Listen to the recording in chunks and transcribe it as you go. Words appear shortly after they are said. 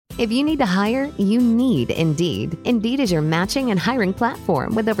If you need to hire, you need Indeed. Indeed is your matching and hiring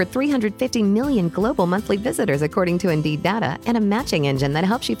platform with over 350 million global monthly visitors according to Indeed data and a matching engine that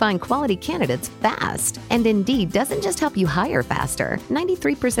helps you find quality candidates fast. And Indeed doesn't just help you hire faster.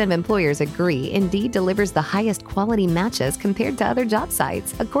 93% of employers agree Indeed delivers the highest quality matches compared to other job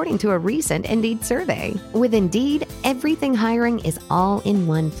sites, according to a recent Indeed survey. With Indeed, everything hiring is all in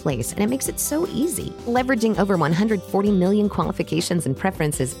one place, and it makes it so easy. Leveraging over 140 million qualifications and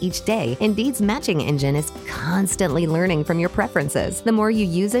preferences each day, Indeed's matching engine is constantly learning from your preferences. The more you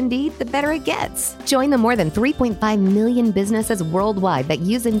use Indeed, the better it gets. Join the more than 3.5 million businesses worldwide that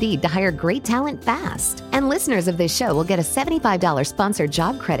use Indeed to hire great talent fast. And listeners of this show will get a $75 sponsored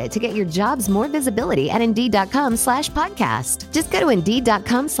job credit to get your jobs more visibility at Indeed.com/podcast. Just go to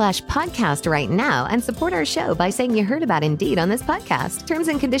Indeed.com/podcast right now and support our show by saying you heard about Indeed on this podcast. Terms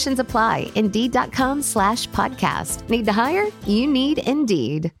and conditions apply. Indeed.com/podcast. Need to hire? You need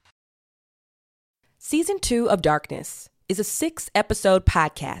Indeed. Season 2 of Darkness is a 6-episode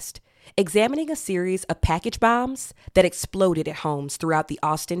podcast examining a series of package bombs that exploded at homes throughout the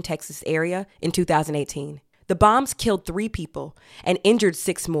Austin, Texas area in 2018. The bombs killed 3 people and injured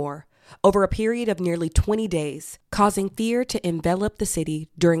 6 more over a period of nearly 20 days, causing fear to envelop the city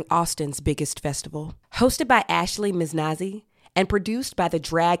during Austin's biggest festival. Hosted by Ashley Miznazi and produced by the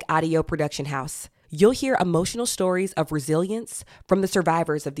Drag Audio Production House, you'll hear emotional stories of resilience from the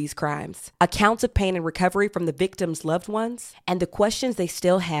survivors of these crimes, accounts of pain and recovery from the victims' loved ones, and the questions they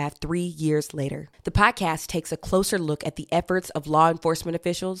still have 3 years later. The podcast takes a closer look at the efforts of law enforcement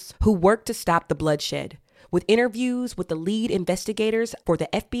officials who work to stop the bloodshed, with interviews with the lead investigators for the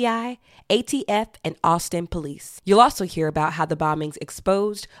FBI, ATF, and Austin Police. You'll also hear about how the bombings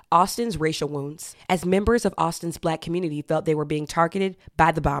exposed Austin's racial wounds, as members of Austin's Black community felt they were being targeted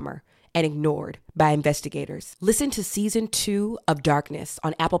by the bomber and ignored by investigators. Listen to Season 2 of Darkness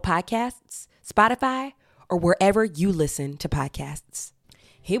on Apple Podcasts, Spotify, or wherever you listen to podcasts.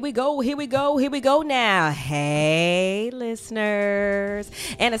 Here we go now. Hey, listeners.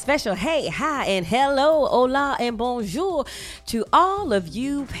 And a special hey, hi, and hello, hola, and bonjour to all of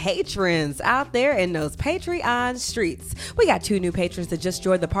you patrons out there in those Patreon streets. We got 2 new patrons that just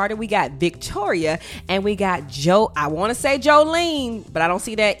joined the party. We got Victoria and we got Joe. I want to say Jolene, but I don't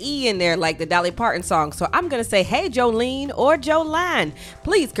see that E in there like the Dolly Parton song. So I'm going to say, hey, Jolene or Joline.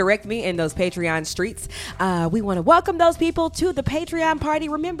 Please correct me in those Patreon streets. We want to welcome those people to the Patreon party.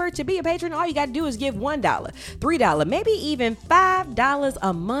 Remember, to be a patron, all you got to do is give $1, $3, maybe even $5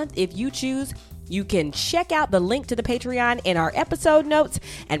 a month if you choose. You can check out the link to the Patreon in our episode notes.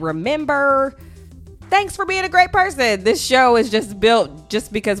 And remember, thanks for being a great person. This show is just built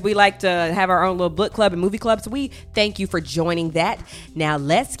just because we like to have our own little book club and movie club. So we thank you for joining that. Now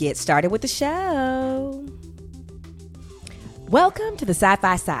let's get started with the show. Welcome to the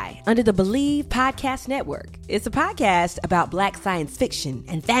Sci-Fi Sci under the Believe Podcast Network. It's a podcast about Black science fiction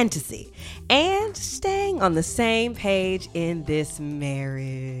and fantasy and staying on the same page in this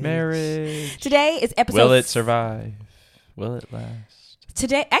marriage. Today is episode... Will it survive? Will it last?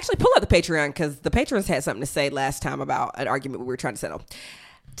 Today, actually pull up the Patreon because the patrons had something to say last time about an argument we were trying to settle.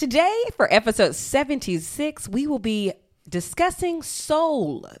 Today, for episode 76, we will be discussing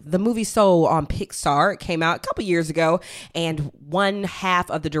Soul, the movie Soul on Pixar. It came out a couple years ago, and one half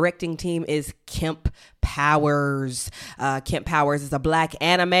of the directing team is Kemp Powers. Kemp Powers is a Black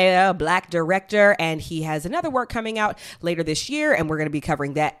animator, Black director, and he has another work coming out later this year, and we're going to be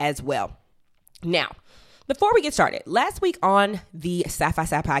covering that as well. Now, before we get started, last week on the Sci-Fi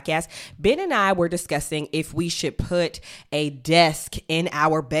Sci podcast, Ben and I were discussing if we should put a desk in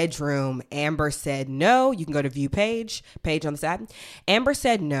our bedroom. Amber said no. You can go to view page on the side. Amber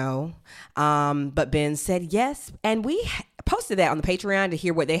said no, but Ben said yes. And we posted that on the Patreon to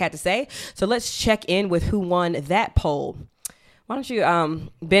hear what they had to say. So let's check in with who won that poll. Why don't you,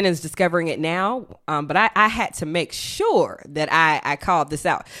 Ben is discovering it now, but I had to make sure that I called this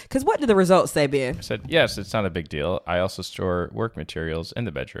out. Because what did the results say, Ben? I said, yes, it's not a big deal. I also store work materials in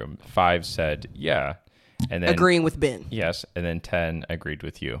the bedroom. 5 said, yeah. And then agreeing with Ben. Yes, and then 10 agreed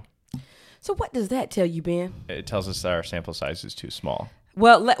with you. So what does that tell you, Ben? It tells us that our sample size is too small.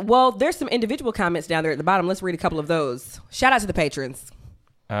 Well, there's some individual comments down there at the bottom. Let's read a couple of those. Shout out to the patrons.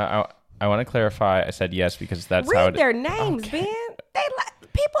 I want to clarify. I said yes because that's read how Read their names, okay. Ben.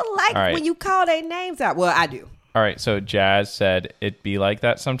 People like right. when you call their names out. Well, I do. All right. So Jazz said it be like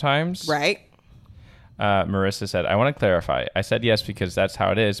that sometimes. Right. Marissa said, I want to clarify. I said yes because that's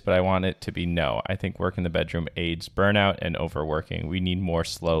how it is, but I want it to be no. I think work in the bedroom aids burnout and overworking. We need more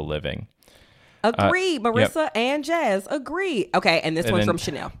slow living. Agreed. Marissa and Jazz. Agreed. Okay, and this one's from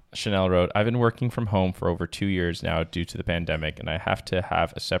Chanel. Chanel wrote, I've been working from home for over 2 years now due to the pandemic, and I have to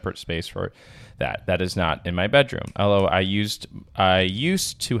have a separate space for that. That is not in my bedroom. Although I used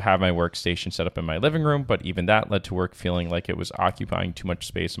to have my workstation set up in my living room, but even that led to work feeling like it was occupying too much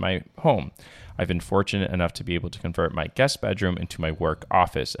space in my home. I've been fortunate enough to be able to convert my guest bedroom into my work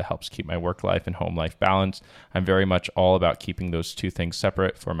office. It helps keep my work life and home life balanced. I'm very much all about keeping those two things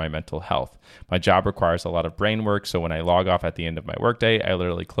separate for my mental health. My job requires a lot of brain work, so when I log off at the end of my workday, I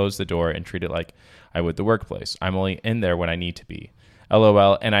literally close the door and treat it like I would the workplace. I'm only in there when I need to be.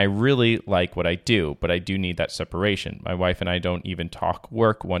 LOL, and I really like what I do, but I do need that separation. My wife and I don't even talk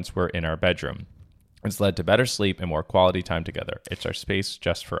work once we're in our bedroom. It's led to better sleep and more quality time together. It's our space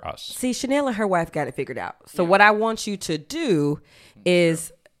just for us. See, Chanel and her wife got it figured out. So what I want you to do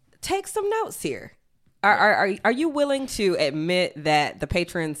is take some notes here. Are you willing to admit that the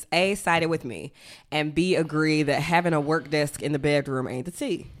patrons, A, sided with me, and B, agree that having a work desk in the bedroom ain't the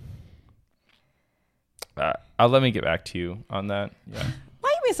tea? Let me get back to you on that. Yeah. Why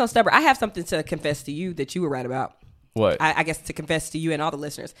you being so stubborn? I have something to confess to you that you were right about. What? I guess to confess to you and all the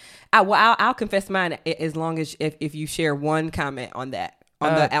listeners. I'll confess mine as long as if you share one comment on that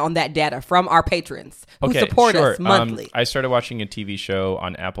on that data from our patrons who support us monthly. I started watching a TV show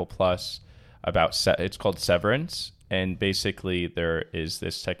on Apple Plus about it's called Severance, and basically there is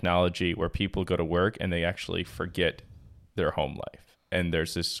this technology where people go to work and they actually forget their home life, and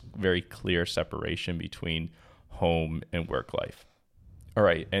there's this very clear separation between home and work life. All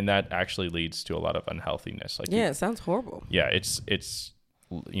right, and that actually leads to a lot of unhealthiness. It sounds horrible. Yeah, it's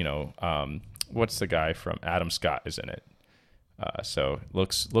what's the guy from Adam Scott is in it. So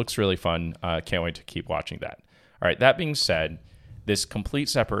looks really fun. Can't wait to keep watching that. All right, that being said, this complete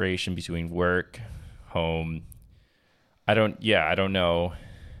separation between work, home, I don't know.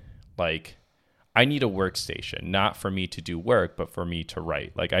 Like, I need a workstation, not for me to do work, but for me to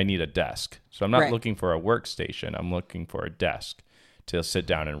write. Like, I need a desk. So I'm not looking for a workstation. I'm looking for a desk to sit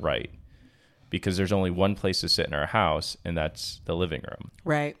down and write, because there's only one place to sit in our house, and that's the living room,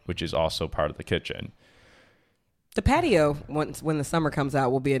 right? Which is also part of the kitchen. The patio, when the summer comes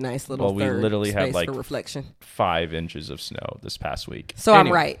out, will be a nice little we literally space had like for reflection. 5 inches of snow this past week. So anyway,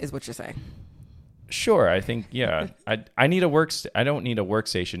 I'm right, is what you're saying. Sure, I think I need I don't need a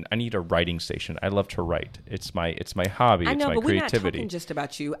workstation. I need a writing station. I love to write. It's my hobby. I know, it's my but creativity. We're not talking just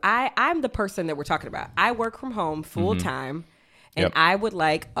about you. I'm the person that we're talking about. I work from home full time. And I would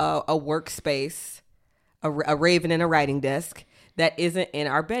like a workspace, a Raven and a writing desk that isn't in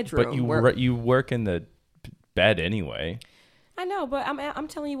our bedroom. But you work in the bed anyway. I know, but I'm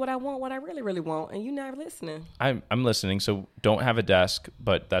telling you what I want, what I really, really want, and you're not listening. I'm listening. So don't have a desk,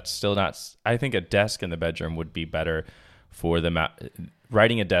 but that's still not. I think a desk in the bedroom would be better for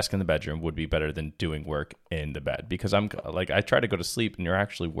writing a desk in the bedroom would be better than doing work in the bed, because I try to go to sleep and you're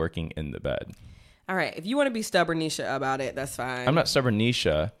actually working in the bed. All right. If you want to be stubborn Nisha about it, that's fine. I'm not stubborn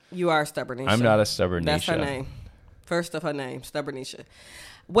Nisha. You are stubborn Nisha. I'm not a stubborn Nisha. That's her name. First of her name, stubborn Nisha.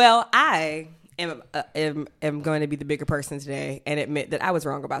 Well, I am going to be the bigger person today and admit that I was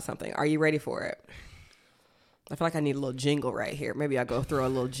wrong about something. Are you ready for it? I feel like I need a little jingle right here. Maybe I'll go throw a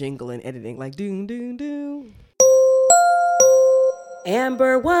little jingle in editing, like doom, doom, doom.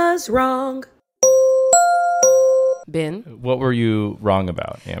 Amber was wrong. Ben. What were you wrong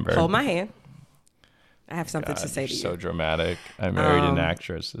about, Amber? Hold my hand. I have something to say to you. So dramatic. I married an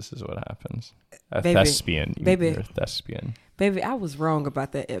actress. This is what happens. A thespian. You're a thespian. Baby, I was wrong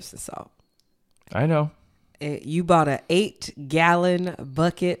about that Epsom salt. I know. You bought an 8-gallon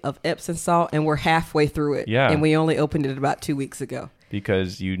bucket of Epsom salt, and we're halfway through it. Yeah. And we only opened it about 2 weeks ago.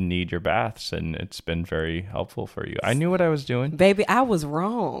 Because you need your baths, and it's been very helpful for you. I knew what I was doing. Baby, I was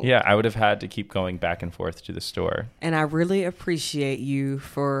wrong. Yeah, I would have had to keep going back and forth to the store. And I really appreciate you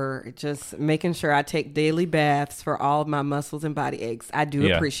for just making sure I take daily baths for all of my muscles and body aches. I do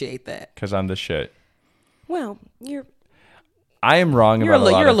appreciate that. Because I'm the shit. Well, I am wrong about a lot of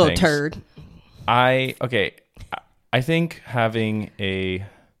things. You're a little turd. I think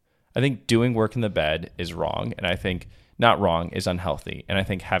doing work in the bed is wrong, and I think not wrong is unhealthy, and I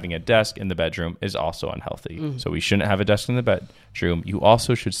think having a desk in the bedroom is also unhealthy. So we shouldn't have a desk in the bedroom. You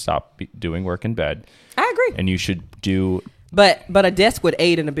also should stop doing work in bed. I agree. And you should do... But a desk would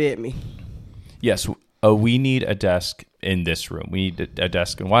aid and abet me. Yes, we need a desk in this room. We need a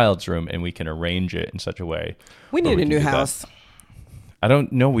desk in Wild's room, and we can arrange it in such a way. We need a new house. I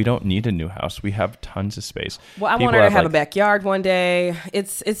don't know. We don't need a new house. We have tons of space. Well, I want her to have a backyard one day.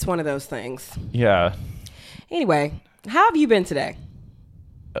 It's one of those things. Yeah. Anyway, how have you been today?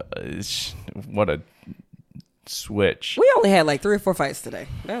 What a switch. We only had like 3 or 4 fights today.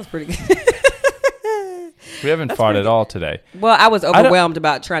 That was pretty good. We haven't fought at all today. Well, I was overwhelmed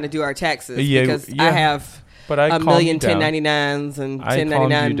about trying to do our taxes because I have a million 1099s and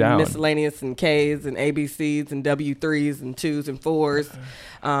 1099 miscellaneous and Ks and ABCs and W3s and 2s and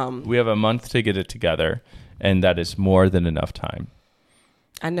 4s. We have a month to get it together, and that is more than enough time.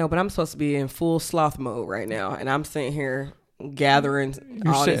 I know, but I'm supposed to be in full sloth mode right now, and I'm sitting here gathering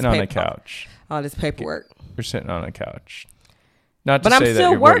You're sitting on a couch. All this paperwork. You're sitting on a couch. Not to but say I'm that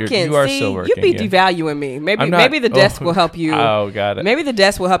still working. You are still working. You be devaluing me. Maybe the desk will help you. Oh, got it. Maybe the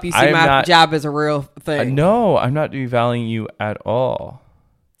desk will help you see my job as a real thing. No, I'm not devaluing you at all.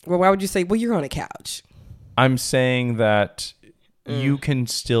 Well, why would you say, well, you're on a couch? I'm saying that you can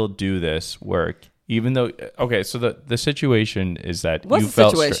still do this work, even though, okay, so the situation is that What's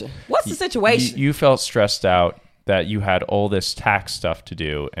the situation? You felt stressed out that you had all this tax stuff to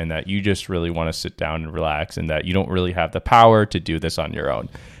do and that you just really want to sit down and relax and that you don't really have the power to do this on your own.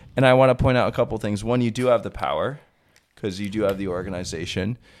 And I want to point out a couple things. One, you do have the power because you do have the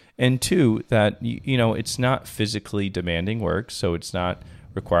organization. And two, that, it's not physically demanding work, so it's not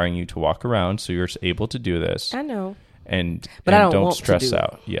requiring you to walk around, so you're able to do this. I know. But I don't stress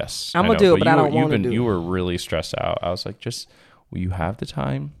out. Yes. I'm going to do it, but I don't want to do it. You were really stressed out. I was like, you have the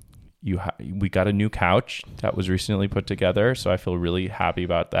time. We got a new couch that was recently put together, so I feel really happy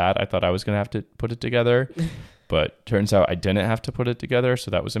about that. I thought I was going to have to put it together, but turns out I didn't have to put it together, so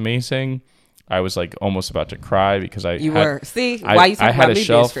that was amazing. I was like almost about to cry because why you talking about me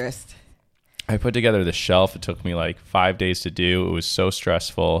being stressed? I put together the shelf. It took me like 5 days to do. It was so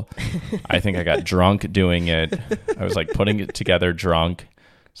stressful. I think I got drunk doing it. I was like putting it together drunk.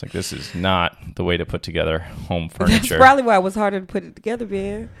 It's like, this is not the way to put together home furniture. That's probably why it was harder to put it together,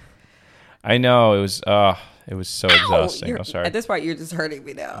 man. I know, it was so exhausting. I'm sorry. At this point, you're just hurting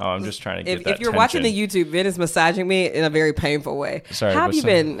me now. Oh, I'm just trying to get that If you're watching the YouTube, Ben is massaging me in a very painful way. Sorry. How have you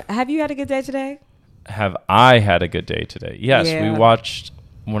been? Have you had a good day today? Have I had a good day today? Yes, we watched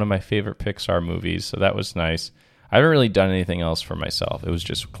one of my favorite Pixar movies, so that was nice. I haven't really done anything else for myself. It was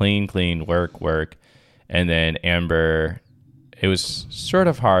just clean, work. And then Amber, it was sort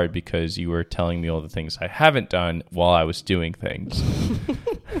of hard because you were telling me all the things I haven't done while I was doing things.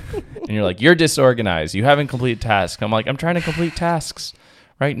 And you're like, you're disorganized. You haven't completed tasks. I'm like, I'm trying to complete tasks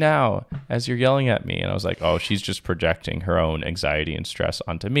right now as you're yelling at me. And I was like, oh, she's just projecting her own anxiety and stress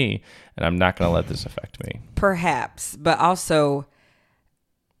onto me. And I'm not going to let this affect me. Perhaps. But also,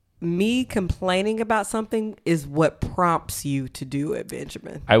 me complaining about something is what prompts you to do it,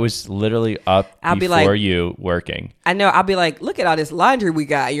 Benjamin. I was literally up before you working. I know. I'll be like, look at all this laundry we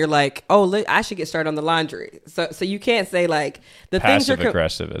got. You're like, oh, look, I should get started on the laundry. So you can't say like the things are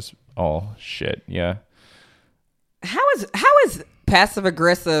passive-aggressive is all shit. Yeah. How is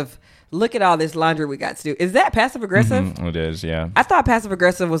passive-aggressive? Look at all this laundry we got to do. Is that passive-aggressive? Mm-hmm, it is, yeah. I thought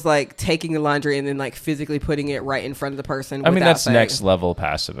passive-aggressive was like taking the laundry and then like physically putting it right in front of the person. I mean, that's next level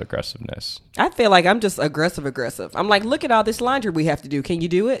passive-aggressiveness. I feel like I'm just aggressive. I'm like, look at all this laundry we have to do. Can you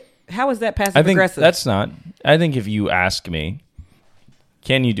do it? How is that passive-aggressive? I think if you ask me,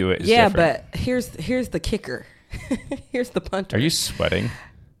 can you do it? Yeah, different. But here's the kicker. Here's the punter. Are you sweating?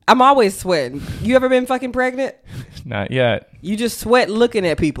 I'm always sweating. You ever been fucking pregnant? Not yet. You just sweat looking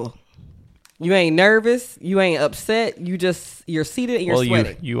at people. You ain't nervous. You ain't upset. You're seated and you're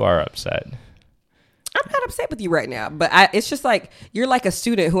sweating. You are upset. I'm not upset with you right now, but it's just like you're like a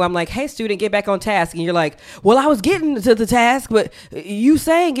student who I'm like, hey, student, get back on task. And you're like, well, I was getting to the task, but you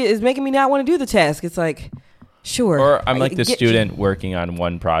saying it is making me not want to do the task. It's like, sure. Or I'm like the student working on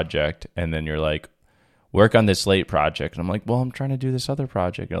one project, and then you're like, work on this late project. And I'm like, well, I'm trying to do this other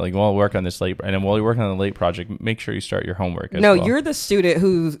project. You're like, well, work on this late. And then while you're working on the late project, make sure you start your homework as well. No, you're the student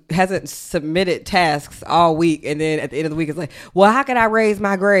who hasn't submitted tasks all week. And then at the end of the week, it's like, well, how can I raise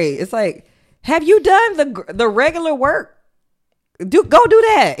my grade? It's like, have you done the regular work? Go do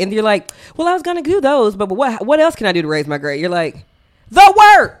that. And you're like, well, I was going to do those, but what else can I do to raise my grade? You're like, the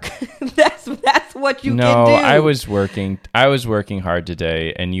work. that's what you can do. No, I was working hard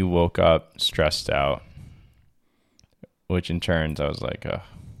today, and you woke up stressed out. Which in turns, I was like,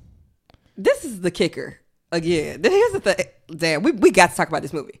 this is the kicker. Again, here's the thing. Damn, we got to talk about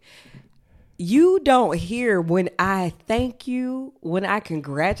this movie. You don't hear when I thank you, when I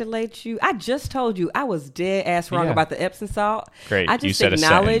congratulate you. I just told you I was dead ass wrong about the Epsom salt. Great. I just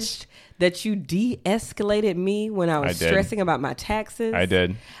acknowledged that you de-escalated me when I was stressing about my taxes. I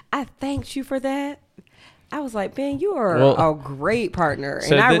did. I thanked you for that. I was like, man, you are a great partner,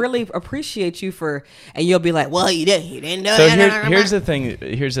 and I really appreciate you for. And you'll be like, well, you didn't know. So here's the thing.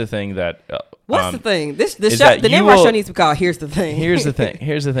 Here's the thing that. What's the thing? The name of our show needs to be called "Here's the Thing." Here's the thing.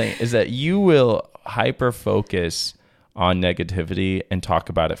 Here's the thing is that you will hyper focus on negativity and talk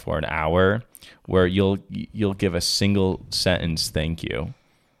about it for an hour, where you'll give a single sentence thank you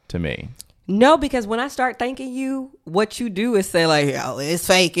to me. No, because when I start thanking you, what you do is say like, "Oh, it's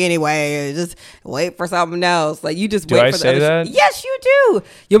fake anyway. Just wait for something else." Like you just Do wait I for say the other. that? Yes, you do.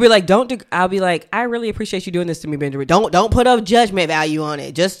 You'll be like, "Don't do." I'll be like, "I really appreciate you doing this to me, Benjamin. Don't put a judgment value on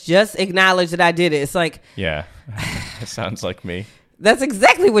it. Just acknowledge that I did it." It's like, Yeah, it sounds like me. that's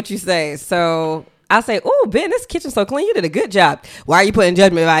exactly what you say. So I say, "Oh, Ben, this kitchen's so clean. You did a good job. Why are you putting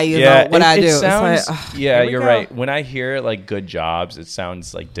judgment values on what I do?" Sounds, it's like, yeah, you're right. When I hear like good jobs, it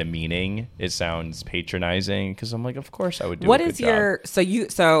sounds like demeaning. It sounds patronizing because I'm like, of course I would do. What a good is your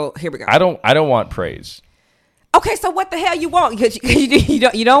job. so here we go. I don't want praise. Okay, so what the hell you want? Because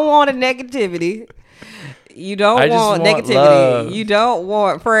you don't want a negativity. You don't want negativity. Love. You don't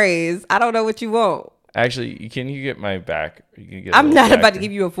want praise. I don't know what you want. Actually, can you get my back? You can get. I'm not about to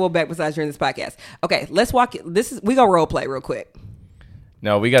give you a full back massage during this podcast. Okay, let's walk. We gonna role play real quick.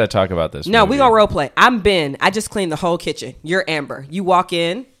 No, we got to talk about this. No, movie. we gonna role play. I'm Ben. I just cleaned the whole kitchen. You're Amber. You walk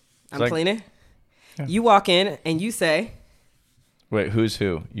in. I'm cleaning. Yeah. You walk in and you say, "Wait, who's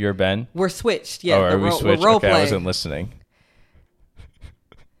who? You're Ben." We're switched. Yeah, are we switched? We're role okay, play. I wasn't listening.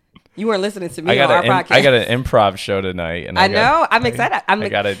 You weren't listening to me on our podcast. I got an improv show tonight, and I'm excited. I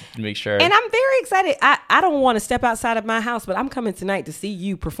got to make sure. And I'm very excited. I don't want to step outside of my house, but I'm coming tonight to see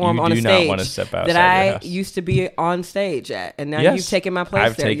you perform on a stage. You do not want to step outside that your house. I used to be on stage at, and now you've taken my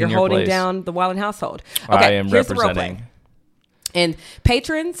place there. You're holding place. down the Wallen household. Okay, I am here's representing. The role play. And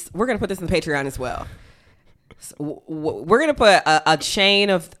patrons, we're going to put this in the Patreon as well. So we're going to put a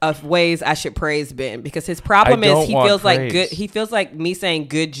chain of ways I should praise Ben, because his problem is he feels like good. He feels like me saying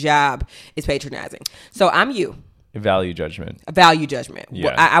good job is patronizing. So I'm you. Value judgment. Value judgment.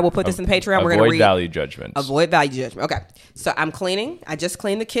 Yeah. I will put this in the Patreon. We're going to read value judgments. Avoid value judgment. Okay. So I'm cleaning. I just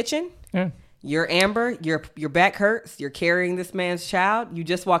cleaned the kitchen. Yeah. You're Amber. Your back hurts. You're carrying this man's child. You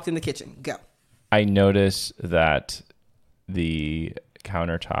just walked in the kitchen. Go. I notice that the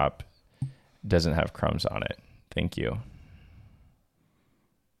countertop doesn't have crumbs on it. Thank you.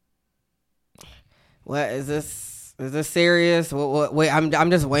 What is this? Is this serious? Wait,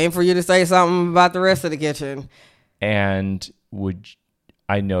 I'm just waiting for you to say something about the rest of the kitchen. And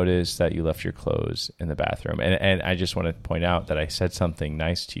I noticed that you left your clothes in the bathroom, and I just want to point out that I said something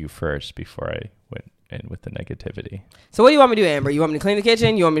nice to you first before I went in with the negativity. So what do you want me to do, Amber? You want me to clean the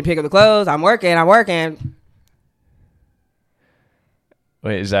kitchen? You want me to pick up the clothes? I'm working.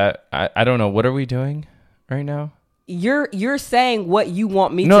 Wait, is that I don't know. What are we doing right now? You're saying what you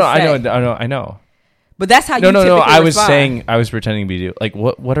want me to say. No, I know. But that's how you typically respond. I was pretending to be like,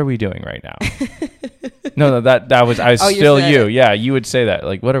 what are we doing right now? no, that was still you. Yeah, you would say that.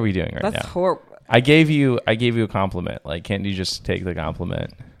 Like, what are we doing right now? That's horrible. I gave you a compliment. Like, can't you just take the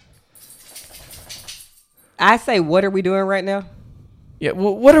compliment? I say, what are we doing right now? Yeah.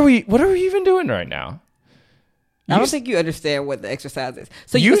 Well, what are we even doing right now? I don't think you understand what the exercise is.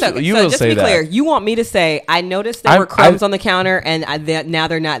 So just to be clear, you want me to say, I noticed there were crumbs on the counter, and now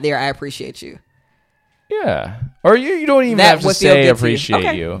they're not there. I appreciate you. Yeah. Or you don't even have to say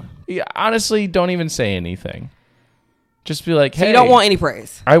appreciate you. Yeah, honestly, don't even say anything. Just be like, hey. So you don't want any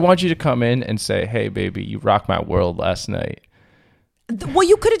praise. I want you to come in and say, hey, baby, you rocked my world last night. Well,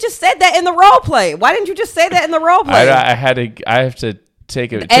 you could have just said that in the role play. Why didn't you just say that in the role play? I have to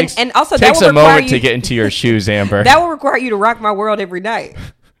take it. And also, takes a moment to get into your shoes, Amber. That will require you to rock my world every night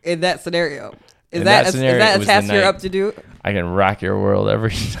in that scenario. Is that a task you're up to do? I can rock your world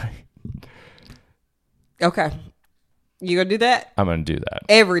every night. Okay. You gonna do that? I'm gonna do that.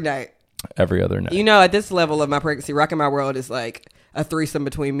 Every night. Every other night. You know, at this level of my pregnancy, rocking my world is like a threesome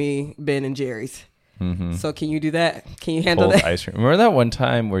between me, Ben, and Jerry's. Mm-hmm. So can you do that? Can you handle that? Ice cream. Remember that one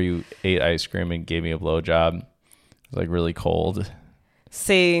time where you ate ice cream and gave me a blowjob? It was like really cold.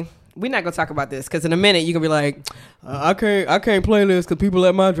 See, we're not gonna talk about this because in a minute you're gonna be like, I can't play this because people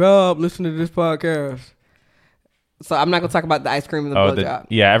at my job listen to this podcast. So I'm not gonna talk about the ice cream and the blowjob.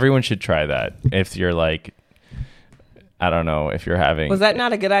 Yeah, everyone should try that. If you're like, I don't know, if you're having. Was that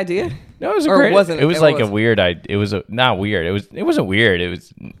not a good idea? No, it was a great. It was like a weird idea. It was not weird. It wasn't weird.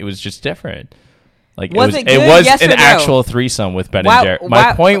 It was just different. Like it was yes an actual threesome with Ben and Jerry.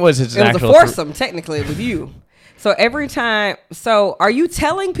 My point was it was a foursome technically with you. So every time, are you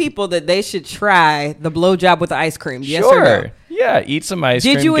telling people that they should try the blowjob with the ice cream? Yes or no? Yeah, eat some ice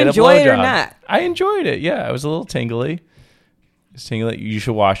cream. Did you enjoy it or not? I enjoyed it. Yeah, it was a little tingly. It's tingly. You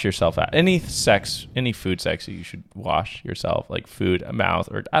should wash yourself out. Any food sex, you should wash yourself, like food, a mouth,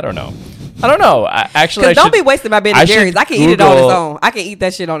 or I don't know. Actually, don't be wasting my Ben and Jerry's. I can eat it on its own. I can eat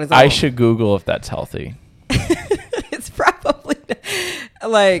that shit on its own. I should Google if that's healthy. It's probably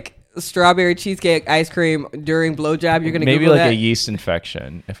like. strawberry cheesecake ice cream during blowjob, you're gonna maybe Google like that? a yeast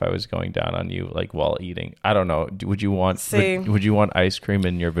infection if I was going down on you like while eating. I don't know. Would you want would you want ice cream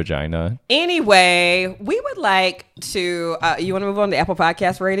in your vagina? Anyway, we would like to. You want to move on to Apple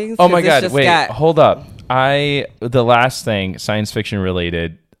Podcast ratings? Oh my God! Wait, hold up. The last thing science fiction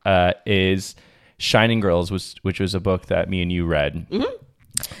related is Shining Girls, which was a book that me and you read. Mm-hmm.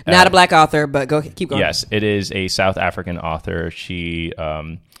 Not a black author, but keep going. Yes, it is a South African author. She,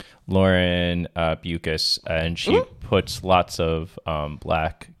 Lauren Bucas, and she puts lots of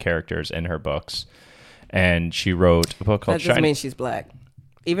black characters in her books. And she wrote a book called That doesn't mean she's black.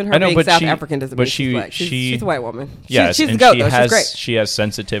 Even her being South African doesn't mean she's black. She's a white woman. Yes, she's a goat, though. She's great. She has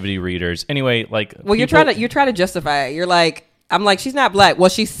sensitivity readers. Anyway, like... Well, you're trying to justify it. You're like... I'm like, she's not black. Well,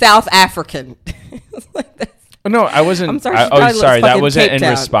 she's South African. Like that. No, I wasn't. I'm sorry. Sorry. That wasn't in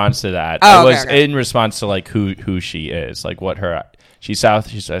response to that. Oh, it was in response to like who she is, like what her. She's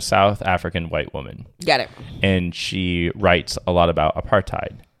a South African white woman. Got it. And she writes a lot about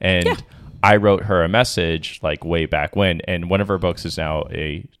apartheid. And I wrote her a message like way back when. And one of her books is now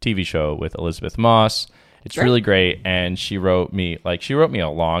a TV show with Elizabeth Moss. It's really great. And she wrote me a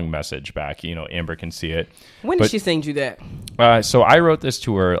long message back. You know, Amber can see it. When did she send you that? So I wrote this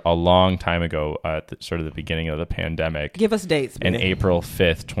to her a long time ago at sort of the beginning of the pandemic. Give us dates, man. In April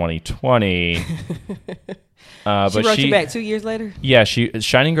 5th, 2020. She wrote you back 2 years later? Yeah,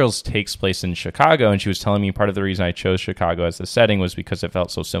 Shining Girls takes place in Chicago, and she was telling me part of the reason I chose Chicago as the setting was because it felt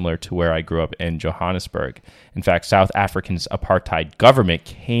so similar to where I grew up in Johannesburg. In fact, South Africa's apartheid government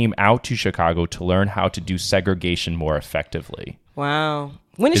came out to Chicago to learn how to do segregation more effectively. Wow.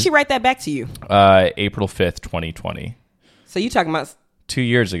 When did she write that back to you? April 5th, 2020. So you talking about 2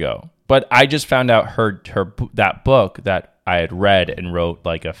 years ago. But I just found out that book that I had read and wrote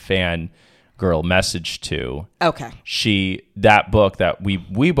like a fan girl message to. Okay. That book that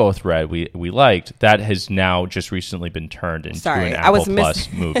we both read, we liked, that has now just recently been turned into an Apple Plus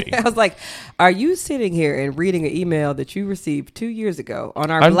movie. I was like, are you sitting here and reading an email that you received 2 years ago on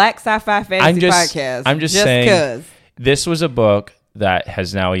our Black Sci-Fi Fantasy podcast? I'm just saying, this was a book that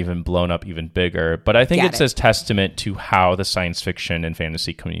has now even blown up even bigger. But I think it's a testament to how the science fiction and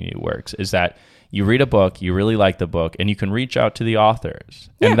fantasy community works, is that you read a book, you really like the book, and you can reach out to the authors.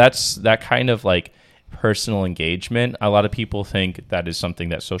 Yeah. And that's that kind of like personal engagement. A lot of people think that is something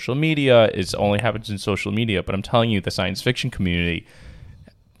that social media only happens in social media. But I'm telling you, the science fiction community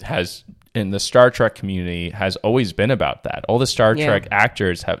in the Star Trek community has always been about that. All the Star Trek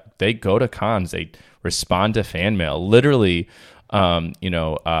actors they go to cons, they respond to fan mail. Literally, Brent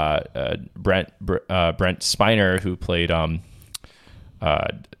Spiner, who played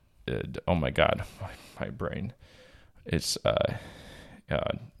oh my God, my brain. It's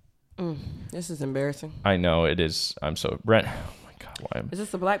this is embarrassing. I know it is. I'm so Brent. Oh my God, why? Is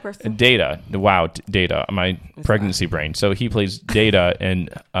this a black person? Data. Wow, Data. My pregnancy brain. So he plays Data in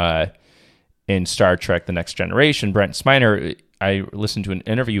Star Trek: The Next Generation. Brent Spiner. I listened to an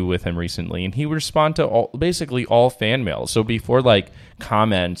interview with him recently, and he would respond to basically all fan mail. So before like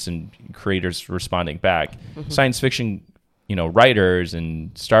comments and creators responding back, science fiction, writers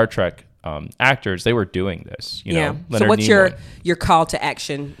and Star Trek actors, they were doing this. You know, so what's your call to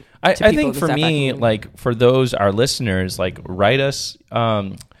action? I think for me, like for those our listeners, like write us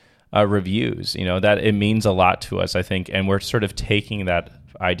reviews. That it means a lot to us. I think, and we're sort of taking that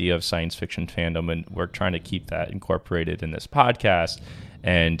idea of science fiction fandom, and we're trying to keep that incorporated in this podcast.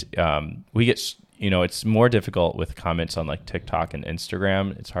 And we get, it's more difficult with comments on like TikTok and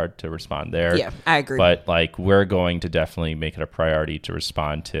Instagram. It's hard to respond there. Yeah, I agree. But like we're going to definitely make it a priority to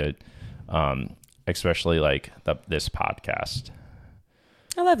respond to, especially like this podcast.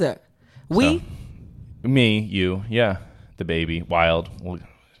 I love that. Me, you, the baby, Wild. We'll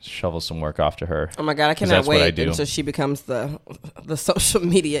shovel some work off to her. Oh my God, I cannot wait until she becomes the social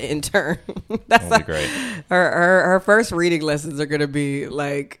media intern. That'll be great. Her first reading lessons are going to be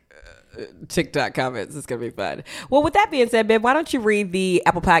like TikTok comments. It's going to be fun. Well, with that being said, Ben, why don't you read the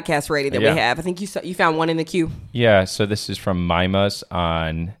Apple Podcast rating that we have? I think you found one in the queue. Yeah, so this is from Mimas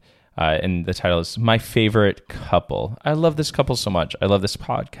on... and the title is My Favorite Couple. I love this couple so much. I love this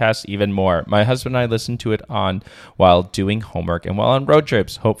podcast even more. My husband and I listen to it while doing homework and while on road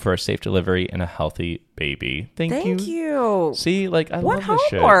trips. Hope for a safe delivery and a healthy baby. Thank you. See, like I love this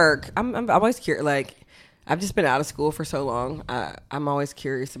shit. What homework? I'm always curious. Like I've just been out of school for so long. I'm always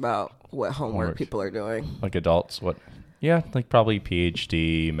curious about what homework people are doing. Like adults, what? Yeah, like probably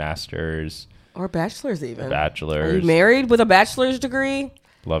PhD, masters, or bachelors even. Bachelors. Are you married with a bachelor's degree?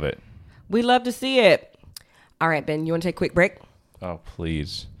 Love it. We love to see it. All right, Ben, you want to take a quick break? Oh,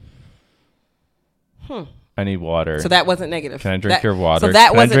 please. I need water. So that wasn't negative. Can I drink your water? So that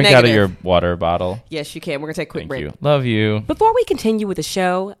can wasn't I drink negative. out of your water bottle? Yes, you can. We're going to take a quick break. Thank you. Love you. Before we continue with the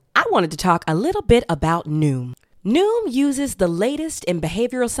show, I wanted to talk a little bit about Noom. Noom uses the latest in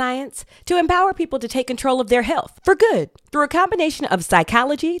behavioral science to empower people to take control of their health for good through a combination of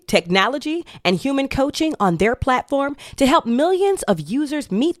psychology, technology, and human coaching on their platform to help millions of users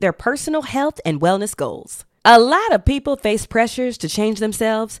meet their personal health and wellness goals. A lot of people face pressures to change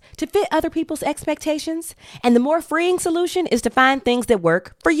themselves to fit other people's expectations, and the more freeing solution is to find things that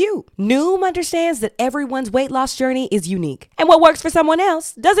work for you. Noom understands that everyone's weight loss journey is unique, and what works for someone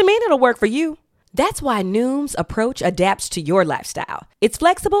else doesn't mean it'll work for you. That's why Noom's approach adapts to your lifestyle. It's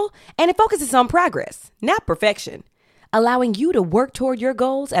flexible and it focuses on progress, not perfection, allowing you to work toward your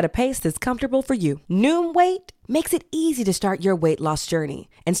goals at a pace that's comfortable for you. Noom Weight makes it easy to start your weight loss journey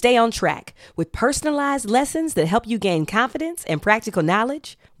and stay on track with personalized lessons that help you gain confidence and practical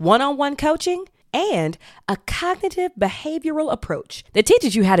knowledge, one-on-one coaching, and a cognitive behavioral approach that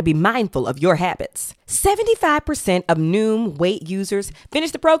teaches you how to be mindful of your habits. 75% of Noom Weight users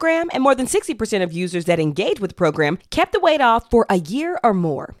finish the program, and more than 60% of users that engage with the program kept the weight off for a year or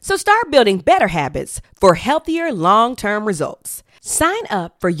more. So start building better habits for healthier long-term results. Sign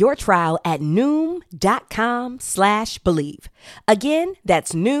up for your trial at Noom.com/believe. Again,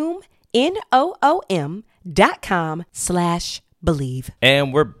 that's Noom, NOOM.com/believe.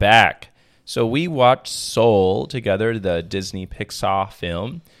 And we're back. So we watched Soul together, the Disney Pixar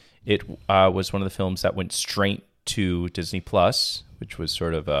film. It was one of the films that went straight to Disney Plus, which was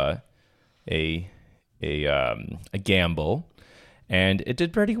sort of a gamble, and it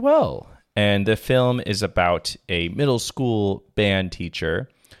did pretty well. And the film is about a middle school band teacher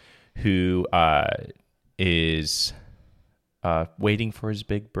who is waiting for his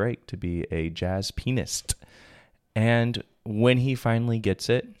big break to be a jazz pianist. And when he finally gets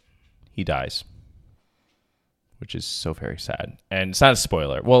it, he dies, which is so very sad. And it's not a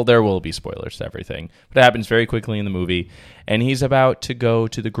spoiler. Well, there will be spoilers to everything, but it happens very quickly in the movie. And he's about to go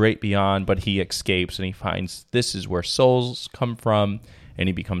to the great beyond, but he escapes and he finds this is where souls come from, and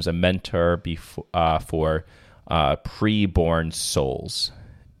he becomes a mentor for pre-born souls.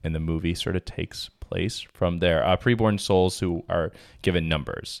 And the movie sort of takes place from there. Pre-born souls who are given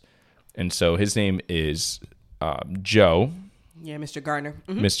numbers. And so his name is Joe. Yeah, Mr. Gardner.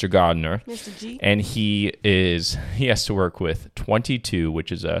 Mm-hmm. Mr. Gardner. Mr. G. And he has to work with 22,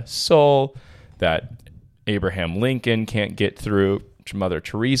 which is a soul that Abraham Lincoln can't get through, which Mother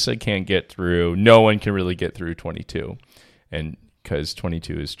Teresa can't get through. No one can really get through 22. And because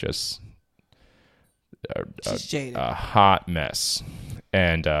 22 is just a hot mess.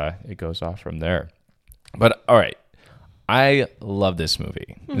 And it goes off from there. But all right. I love this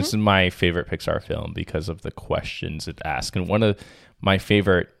movie. Mm-hmm. This is my favorite Pixar film because of the questions it asks. And one of my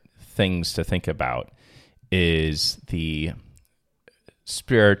favorite things to think about is the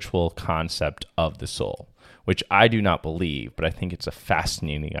spiritual concept of the soul, which I do not believe, but I think it's a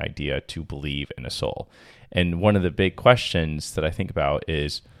fascinating idea to believe in a soul. And one of the big questions that I think about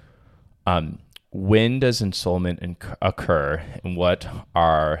is when does ensoulment occur, and what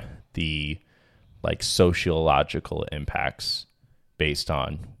are the sociological impacts based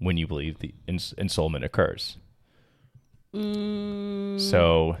on when you believe the ensoulment occurs?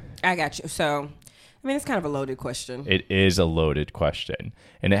 So I got you. So, I mean, it's kind of a loaded question. It is a loaded question,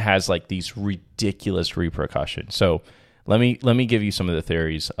 and it has these ridiculous repercussions. So let me give you some of the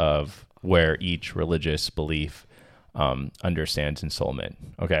theories of where each religious belief understands ensoulment.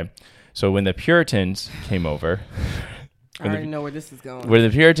 Okay, so when the Puritans came over. I already know where this is going. Where the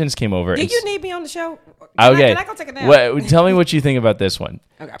Puritans came over. Do you need me on the show? Okay. Can I go take a nap? Tell me what you think about this one.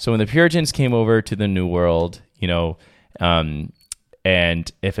 Okay. So when the Puritans came over to the New World, and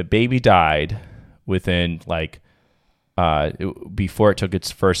if a baby died within before it took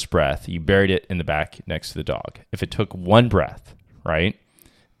its first breath, you buried it in the back next to the dog. If it took one breath, right,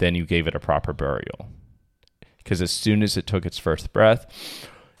 then you gave it a proper burial. Because as soon as it took its first breath,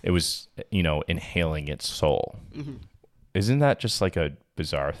 it was, inhaling its soul. Mm-hmm. Isn't that just a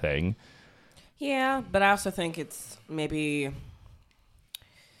bizarre thing? Yeah, but I also think it's maybe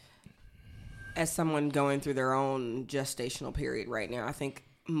as someone going through their own gestational period right now, I think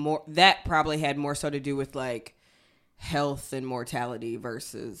more that probably had more so to do with health and mortality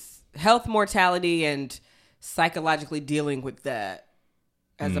versus health, mortality, and psychologically dealing with that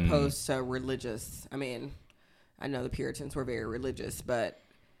as opposed to religious. I mean, I know the Puritans were very religious, but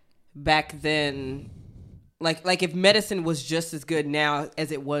back then, like if medicine was just as good now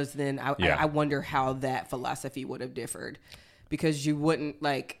as it was then, I wonder how that philosophy would have differed, because you wouldn't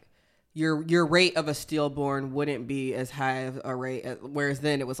your rate of a stillborn wouldn't be as high of a rate, whereas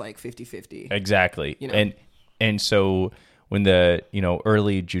then it was like 50-50. Exactly. You know? And so when the,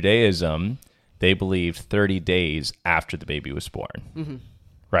 early Judaism, they believed 30 days after the baby was born. Mm-hmm.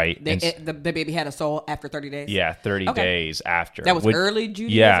 Right? The baby had a soul after 30 days? Yeah, 30 days after. That was early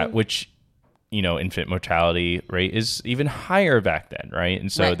Judaism? Yeah, which, infant mortality rate is even higher back then, right?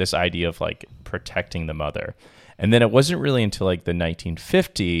 And so this idea of like protecting the mother. And then it wasn't really until like the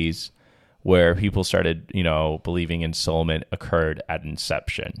 1950s where people started, believing ensoulment occurred at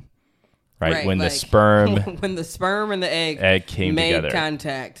inception. Right? When the sperm and the egg came made together.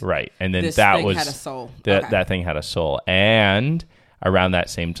 Contact. Right. And then this that thing was had a soul. That thing had a soul. And around that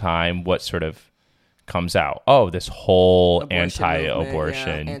same time, what sort of comes out? Oh, this whole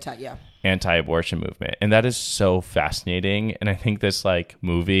anti-abortion movement. And that is so fascinating. And I think this like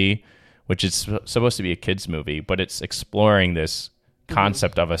movie, which is supposed to be a kid's movie, but it's exploring this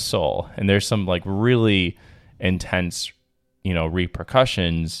concept of a soul. And there's some like really intense,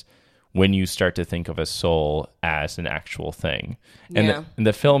 repercussions when you start to think of a soul as an actual thing. And, and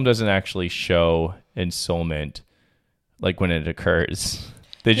the film doesn't actually show ensoulment like when it occurs.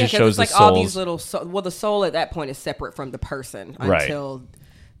 They just shows it's the like souls. all these little the soul at that point is separate from the person until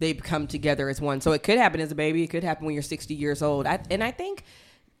they come together as one. So it could happen as a baby, it could happen when you're 60 years old. I think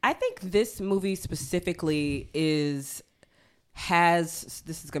this movie specifically has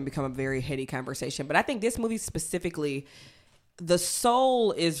this is going to become a very heady conversation, but I think this movie specifically, the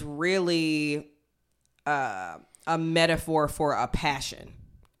soul is really a metaphor for a passion.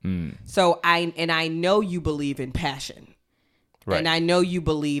 So I know you believe in passion. Right. And I know you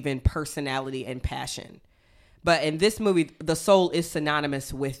believe in personality and passion. But in this movie, the soul is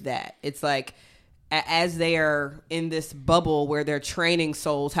synonymous with that. It's like as they are in this bubble where they're training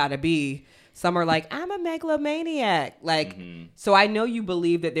souls how to be, some are like, I'm a megalomaniac. Like, so I know you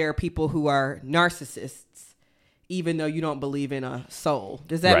believe that there are people who are narcissists, even though you don't believe in a soul.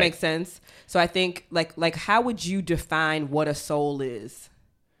 Does that make sense? So I think like how would you define what a soul is?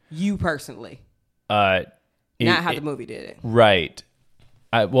 You personally. Not how the movie did it. Right.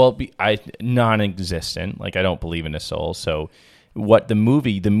 I non-existent. Like I don't believe in a soul. So what the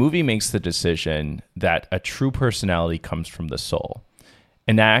movie makes the decision that a true personality comes from the soul.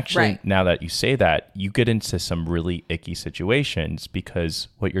 And actually, now that you say that, you get into some really icky situations because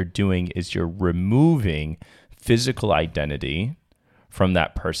what you're doing is you're removing physical identity from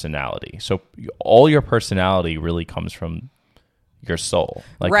that personality. So all your personality really comes from your soul.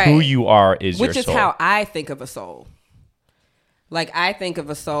 Like who you are is your soul. Which is how I think of a soul. Like I think of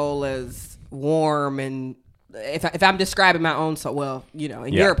a soul as warm and if I'm describing my own soul, well,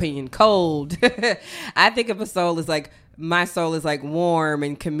 in your opinion, cold. I think of a soul as like my soul is like warm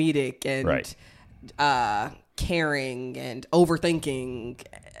and comedic and caring and overthinking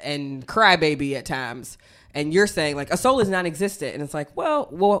and crybaby at times. And you're saying like a soul is non-existent, and it's like,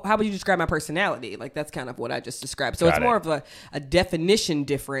 well, how would you describe my personality? Like that's kind of what I just described. So it's more of a definition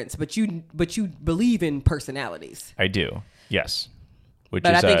difference, but you believe in personalities. I do, yes. But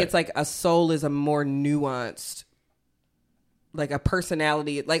I think it's like a soul is a more nuanced, like a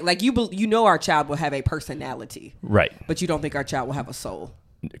personality. Like you know our child will have a personality, right? But you don't think our child will have a soul,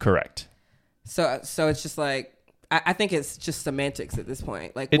 correct? So it's just like. I think it's just semantics at this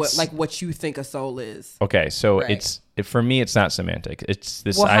point, like what you think a soul is. Okay, so for me, it's not semantic. It's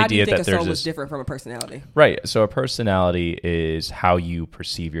this idea that there's how do you think a soul is different from a personality? Right. So a personality is how you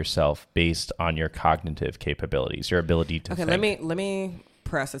perceive yourself based on your cognitive capabilities, your ability to think. Okay, let me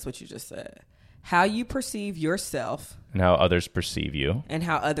process what you just said. How you perceive yourself, and how others perceive you,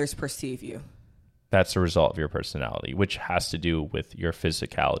 That's a result of your personality, which has to do with your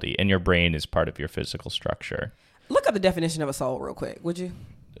physicality, and your brain is part of your physical structure. Look up the definition of a soul real quick, would you?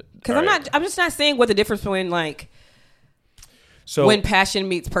 Because I'm just not saying what the difference between when passion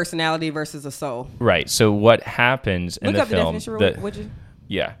meets personality versus a soul. Right. So what happens in the film? Look up the definition, would you?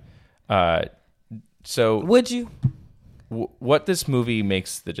 Yeah. So would you? What this movie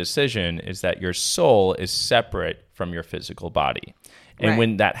makes the decision is that your soul is separate from your physical body. And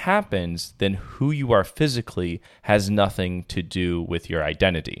when that happens, then who you are physically has nothing to do with your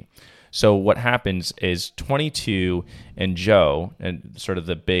identity. So what happens is 22 and Joe, and sort of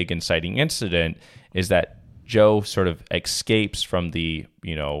the big inciting incident is that Joe sort of escapes from the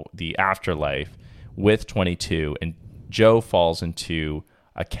afterlife with 22, and Joe falls into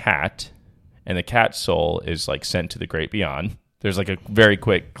a cat, and the cat's soul is like sent to the great beyond. There's like a very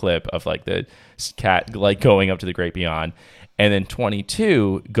quick clip of like the cat like going up to the great beyond, and then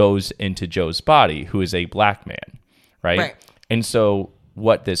 22 goes into Joe's body, who is a black man, right? And so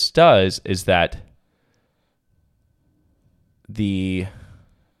what this does is that the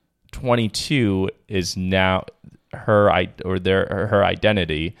 22 is now her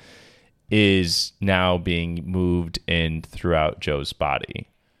identity is now being moved in throughout Joe's body.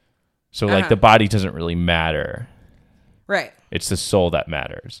 So like the body doesn't really matter. Right. It's the soul that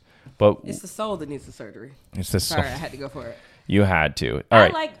matters. But it's the soul that needs the surgery. It's the soul. Sorry, I had to go for it. You had to. All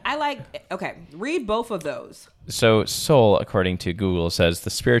right. I like, okay, read both of those. So soul, according to Google, says the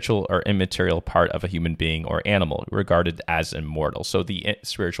spiritual or immaterial part of a human being or animal regarded as immortal. So the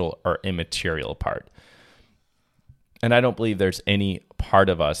spiritual or immaterial part. And I don't believe there's any part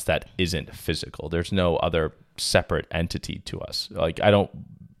of us that isn't physical. There's no other separate entity to us. Like, I don't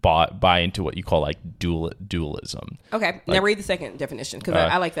buy into what you call like dualism. Okay, now read the second definition, because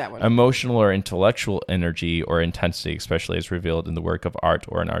I like that one. Emotional or intellectual energy or intensity, especially as revealed in the work of art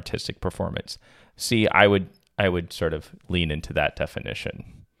or an artistic performance. See, I would sort of lean into that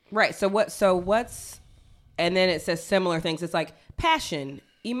definition. Right. So what's, and then it says similar things. It's like passion,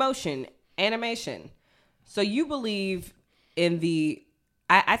 emotion, animation. So you believe in the,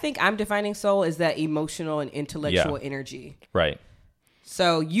 I think I'm defining soul as that emotional and intellectual energy. Right.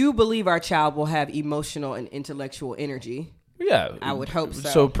 So you believe our child will have emotional and intellectual energy. Yeah. I would hope so.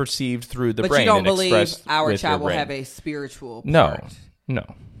 So perceived through the brain. But you don't and believe our with child will brain. have a spiritual part? part?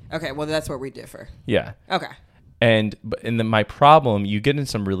 No. Okay, well, that's where we differ. Yeah. Okay. And then my problem, you get in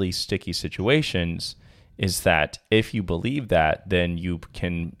some really sticky situations, is that if you believe that, then you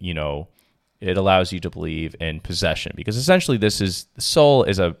can, it allows you to believe in possession, because essentially Soul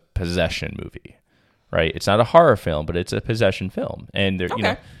is a possession movie, right? It's not a horror film, but it's a possession film. And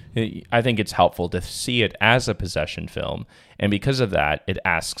there, I think it's helpful to see it as a possession film. And because of that, it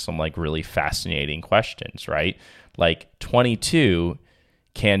asks some like really fascinating questions, right? Like 22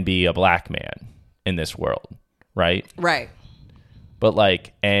 can be a black man in this world, right? Right. But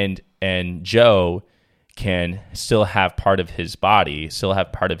like, and Joe can still have part of his body, still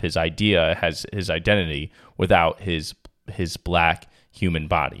have part of his idea, has his identity without his black human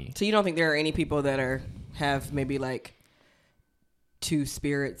body. So you don't think there are any people that have maybe like two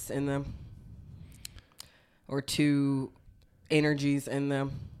spirits in them or two energies in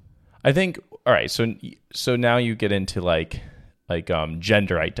them? I think, all right, so now you get into like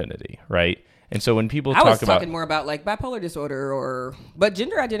gender identity, right? And so when people talk about, I was talking more about like bipolar disorder, but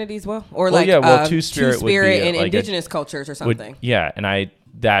gender identity as well, or two-spirit in like indigenous cultures or something. And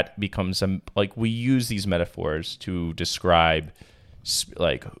that becomes like, we use these metaphors to describe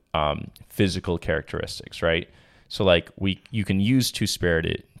like physical characteristics, right? So like you can use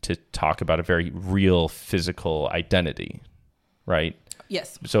two-spirited to talk about a very real physical identity, right?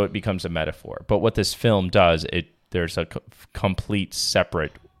 Yes. So it becomes a metaphor. But what this film does, there's a complete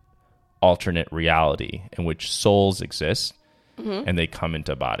separate alternate reality in which souls exist, and they come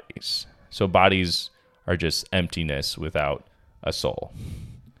into bodies. So bodies are just emptiness without a soul.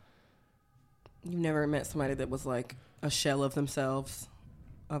 You've never met somebody that was like a shell of themselves,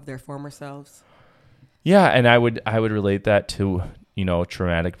 of their former selves? Yeah, and I would relate that to,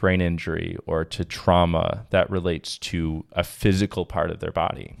 traumatic brain injury or to trauma that relates to a physical part of their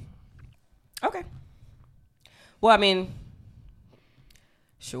body. Okay. Well, I mean,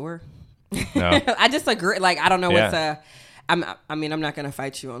 sure. No. I just agree. Like, I don't know I'm not going to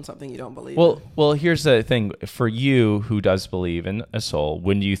fight you on something you don't believe in. in. Well, here's the thing. For you who does believe in a soul,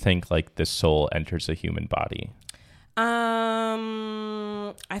 when do you think like the soul enters a human body?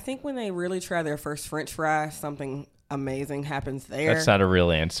 I think when they really try their first French fry, something amazing happens there. That's not a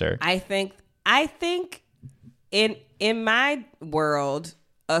real answer. I think in my world,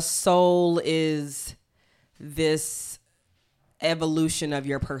 a soul is this evolution of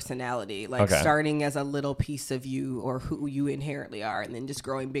your personality, like starting as a little piece of you or who you inherently are, and then just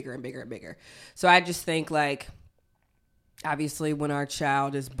growing bigger and bigger and bigger. So I just think like, obviously when our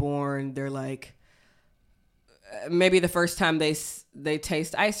child is born, they're like, maybe the first time they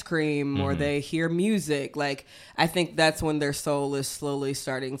taste ice cream or they hear music, like I think that's when their soul is slowly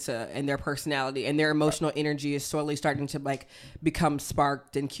starting to, and their personality and their emotional energy is slowly starting to like become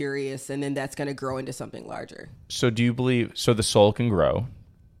sparked and curious, and then that's going to grow into something larger. So do you believe the soul can grow?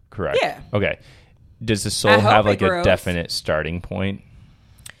 Correct. Yeah. Okay. Does the soul have like a definite starting point?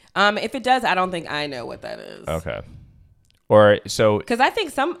 If it does, I don't think I know what that is. Okay. Or so, because I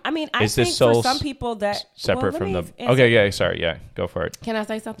think I think for some people that separate from the. Okay, yeah, sorry, yeah, go for it. Can I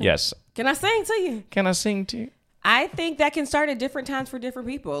say something? Yes. Can I sing to you? Can I sing to you? I think that can start at different times for different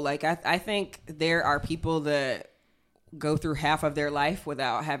people. Like I think there are people that go through half of their life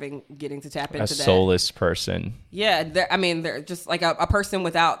without getting to tap into that. A soulless person. Yeah, they're just like a person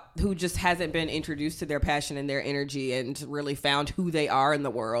who just hasn't been introduced to their passion and their energy and really found who they are in the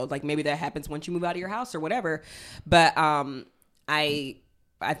world. Like maybe that happens once you move out of your house or whatever. But I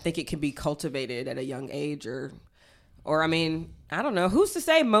I think it can be cultivated at a young age, or I mean, I don't know. Who's to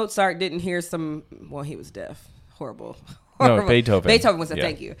say Mozart didn't hear some? Well, he was deaf. Horrible. No, Beethoven. Beethoven was a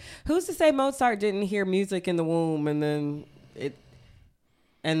thank you. Who's to say Mozart didn't hear music in the womb and then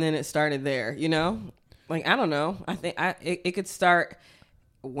it started there? You know, like I don't know. I think it could start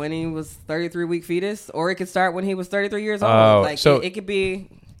when he was 33-week fetus, or it could start when he was 33 years old. Like so it could be.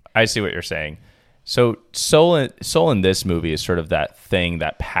 I see what you're saying. So soul in this movie is sort of that thing,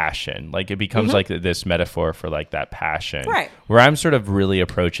 that passion. Like it becomes like this metaphor for like that passion. Right. Where I'm sort of really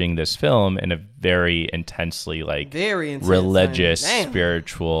approaching this film in a very intensely like religious,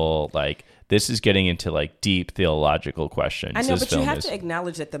 spiritual, like this is getting into like deep theological questions. I know, but you have to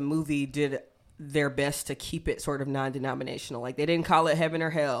acknowledge that the movie did their best to keep it sort of non-denominational. Like they didn't call it heaven or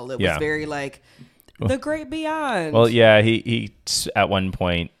hell. It was very like the great beyond. Well, yeah, he at one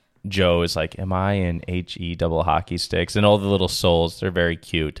point Joe is like, am I in HE double hockey sticks? And all the little souls, they're very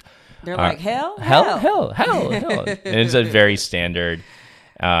cute. They're like, hell. And it's a very standard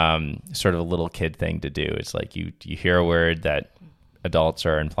sort of a little kid thing to do. It's like you hear a word that adults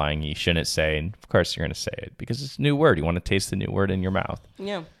are implying you shouldn't say, and of course you're going to say it because it's a new word. You want to taste the new word in your mouth.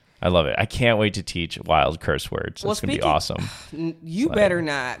 Yeah. I love it. I can't wait to teach wild curse words. It's going to be awesome. You better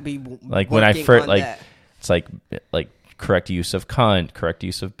not be like when I first like that. It's like correct use of cunt, correct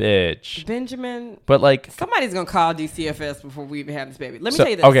use of bitch. Benjamin. But like somebody's going to call DCFS before we even have this baby. Let me tell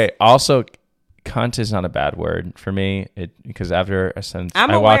you this. Okay, also cunt is not a bad word for me because after a sentence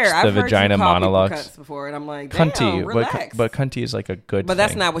I watched the vagina monologues cunts before and I'm like, cunty, relax. But cunty is like a good But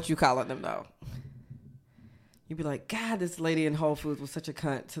that's thing. not what you call them though. You'd be like, God, this lady in Whole Foods was such a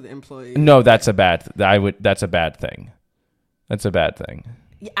cunt to the employees. No, that's a bad that's a bad thing. That's a bad thing.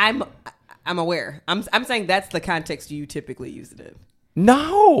 I'm aware. I'm saying that's the context you typically use it in.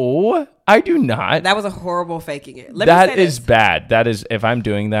 No, I do not. That was a horrible faking it. That is bad. That is, if I'm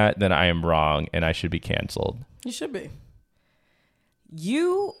doing that, then I am wrong and I should be canceled. You should be.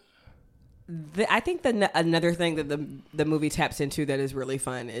 I think another thing that the movie taps into that is really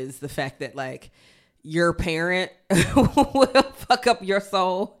fun is the fact that like your parent will fuck up your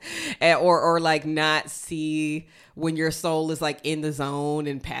soul or like not see when your soul is like in the zone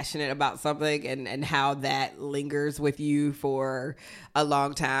and passionate about something and how that lingers with you for a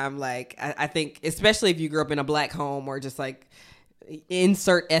long time. Like I think especially if you grew up in a black home or just like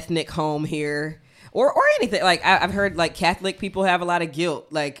insert ethnic home here or anything. Like I've heard like Catholic people have a lot of guilt.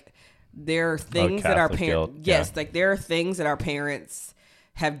 Like there are things that our parents, like there are things that our parents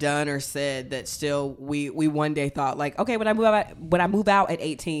have done or said that still we one day thought like, okay, when I move out at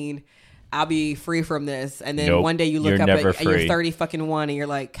 18, I'll be free from this. And then one day you look up and you're 30 fucking one and you're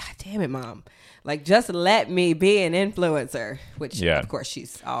like, God damn it, mom. Like, just let me be an influencer, which of course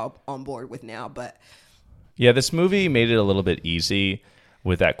she's all on board with now. But yeah, this movie made it a little bit easy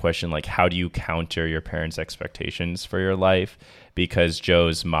with that question. Like, how do you counter your parents' expectations for your life? Because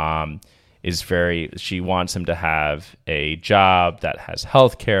Joe's mom she wants him to have a job that has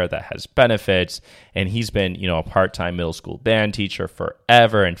health care, that has benefits. And he's been, a part-time middle school band teacher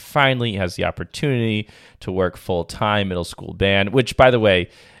forever. And finally he has the opportunity to work full-time middle school band, which, by the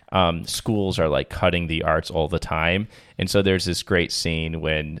way, schools are like cutting the arts all the time. And so there's this great scene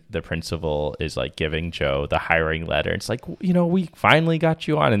when the principal is like giving Joe the hiring letter. It's like, we finally got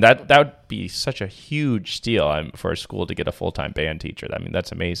you on. And that would be such a huge steal for a school to get a full-time band teacher. I mean,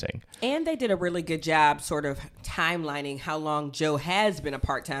 that's amazing. And they did a really good job sort of timelining how long Joe has been a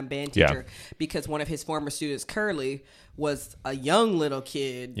part-time band teacher because one of his former students, Curly, was a young little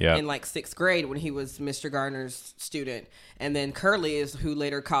kid in like 6th grade when he was Mr. Garner's student. And then Curly is who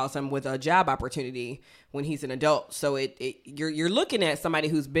later calls him with a job opportunity when he's an adult. So you're looking at somebody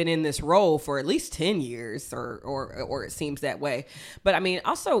who's been in this role for at least 10 years or it seems that way. But I mean,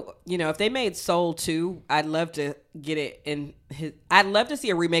 also, if they made Soul 2, I'd love to get it in I'd love to see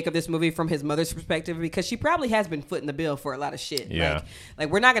a remake of this movie from his mother's perspective because she probably has been footing the bill for a lot of shit. Yeah. Like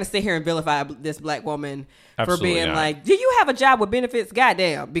we're not going to sit here and vilify this black woman Absolutely for being not. like, do you have a job with benefits?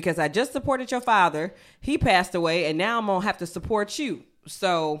 Goddamn, because I just supported your father. He passed away and now I'm going to have to support you.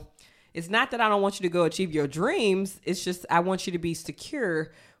 So it's not that I don't want you to go achieve your dreams. It's just I want you to be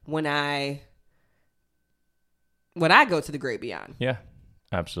secure when I go to the great beyond. Yeah,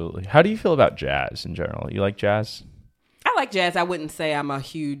 absolutely. How do you feel about jazz in general? You like jazz? I like jazz. I wouldn't say I'm a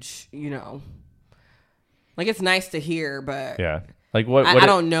huge, like it's nice to hear, but yeah. Like what I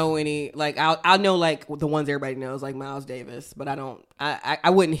don't know any, like I'll know like the ones everybody knows, like Miles Davis, but I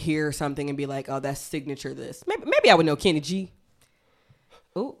wouldn't hear something and be like, oh, that's signature this. Maybe I would know Kenny G.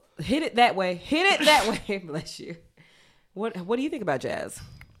 Oh, hit it that way. Bless you. What do you think about jazz?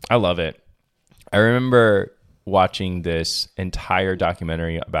 I love it. I remember watching this entire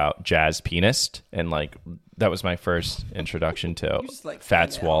documentary about jazz pianist, and like that was my first introduction to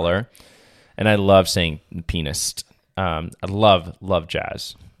Fats Waller, and I love saying pianist. I love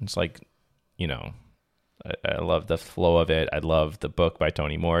jazz. It's like, you know, I love the flow of it. I love the book by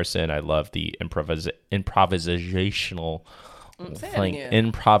Toni Morrison. I love the improvisational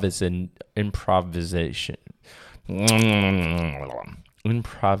improvisation.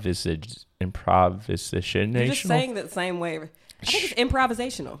 You're just saying that the same way. I think it's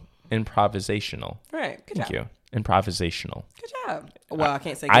improvisational. Improvisational. Right. Good Thank job. you. Improvisational. Good job. Well, I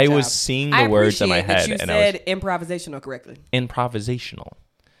can't say good I job. was seeing the words in my head. You and said I was improvisational correctly. Improvisational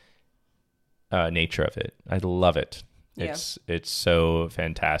nature of it. I love it. Yeah. It's so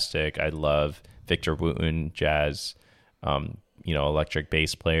fantastic. I love Victor Wooten, jazz, electric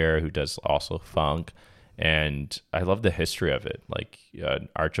bass player who does also funk. And I love the history of it. Like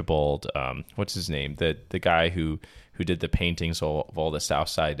Archibald, what's his name? The guy who did the paintings of all the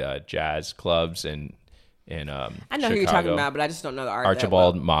Southside jazz clubs and I know Chicago. Who you're talking about, but I just don't know the art.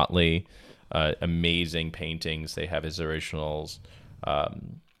 Archibald that well. Motley, amazing paintings. They have his originals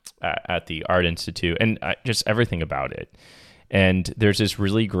at the Art Institute, and just everything about it. And there's this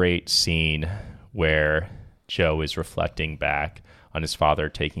really great scene where Joe is reflecting back on his father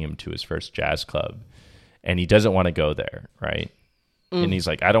taking him to his first jazz club, and he doesn't want to go there, right? And he's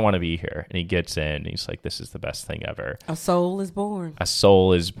like, I don't want to be here. And he gets in, and he's like, this is the best thing ever. A soul is born. A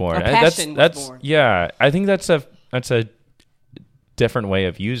soul is born. A passion was born. Yeah, I think that's a different way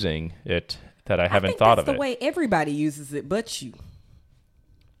of using it that I haven't thought of it. That's the way everybody uses it, but you.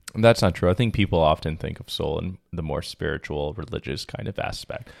 That's not true. I think people often think of soul in the more spiritual, religious kind of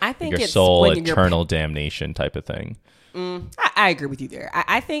aspect. I think like your it's soul, when eternal damnation type of thing. I agree with you there.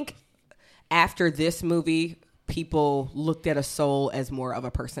 I think after this movie, people looked at a soul as more of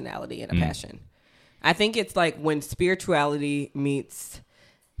a personality and a passion. I think it's like when spirituality meets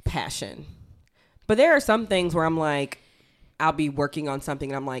passion. But there are some things where I'm like, I'll be working on something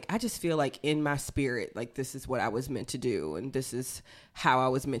and I'm like, I just feel like in my spirit, like this is what I was meant to do. And this is how I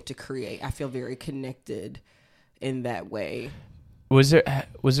was meant to create. I feel very connected in that way. Was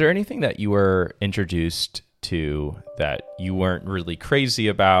there anything that you were introduced to that you weren't really crazy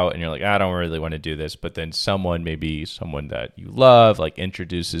about and you're like, I don't really want to do this, but then someone that you love like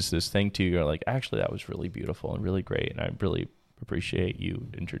introduces this thing to you, you're like, actually that was really beautiful and really great, and I really appreciate you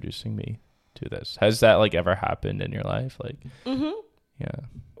introducing me to this. Has that like ever happened in your life? Like yeah,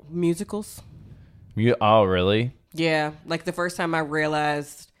 musicals. Oh really? Yeah, like the first time I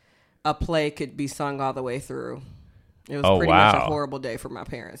realized a play could be sung all the way through, it was pretty much a horrible day for my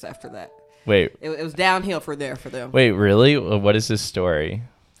parents after that. Wait. It was downhill for them. Wait, really? What is this story?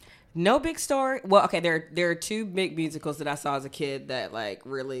 No big story. Well, okay, there are two big musicals that I saw as a kid that like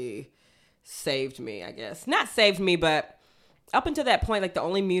really saved me, I guess. Not saved me, but up until that point, like the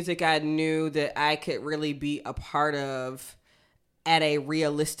only music I knew that I could really be a part of at a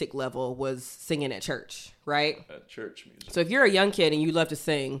realistic level was singing at church, right? At church music. So if you're a young kid and you love to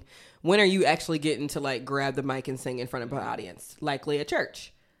sing, when are you actually getting to like grab the mic and sing in front of an audience? Likely at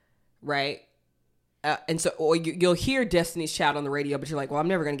church. Right. And so, or you'll hear Destiny's Child on the radio, but you're like, well, I'm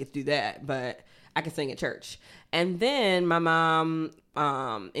never going to get to do that, but I can sing at church. And then my mom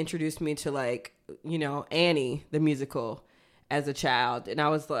introduced me to like, Annie, the musical as a child. And I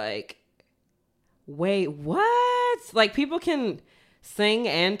was like, wait, what? Like people can sing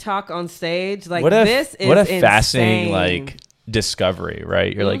and talk on stage. Like this is insane. Fascinating like discovery,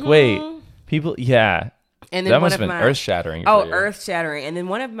 right? You're like, wait, people. Yeah. And then that must have been earth-shattering. Oh, earth-shattering. And then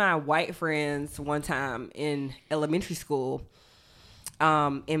one of my white friends one time in elementary school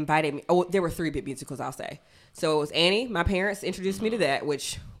invited me. Oh, there were three big musicals, I'll say. So it was Annie. My parents introduced me to that,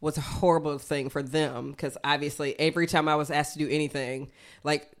 which was a horrible thing for them because obviously every time I was asked to do anything,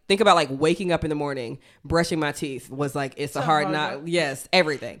 like think about like waking up in the morning, brushing my teeth was like, it's a hard knock. Yes,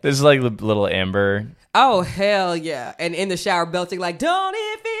 everything. This is like little Amber. Oh, hell yeah. And in the shower belting like, don't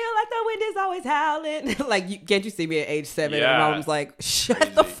it feel like the wind is always howling? Like, can't you see me at age 7? Yeah. And mom's like,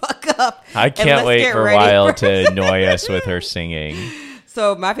 shut the fuck up. I can't wait for Wild to annoy us with her singing.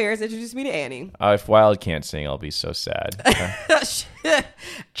 So my parents introduced me to Annie. If Wild can't sing, I'll be so sad.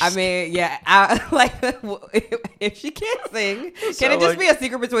 I mean, yeah, I like if she can't sing, can it just be a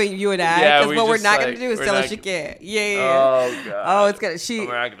secret between you and I? Because what we're not going to do is tell her she can't. Yeah. Oh god. Oh, it's gonna. It's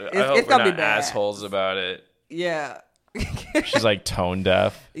gonna be bad. Assholes about it. Yeah. She's like tone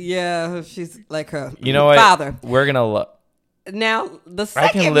deaf. Yeah, she's like her. You know what? Father. We're gonna. Now the second.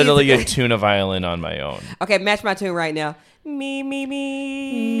 I can literally tune a violin on my own. Okay, match my tune right now. Me.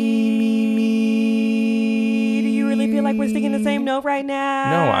 Do you really feel like like we're singing the same note right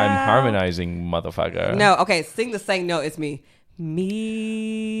now? No, I'm harmonizing, motherfucker. No, okay, sing the same note. It's me. Me.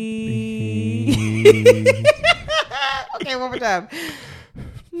 Okay, one more time.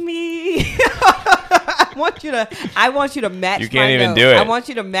 Me. I want you to match my note. You can't even do it. I want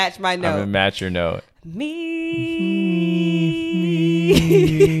you to match my note. I'm going to match your note. Me.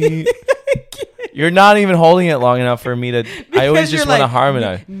 You're not even holding it long enough for me to... I always just want to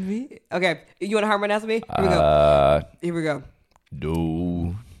harmonize. Me. Okay, you want to harmonize with me? Here we go. Here we go.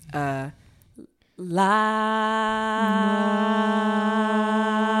 No. La.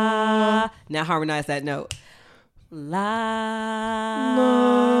 Now harmonize that note. La.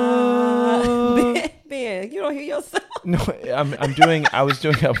 No. Ben, you don't hear yourself. No, I was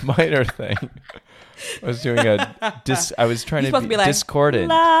doing a minor thing. I was doing I was trying to be like, discordant.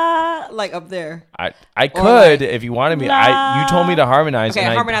 La, like up there. I could like, if you wanted me. La. You told me to harmonize, Okay,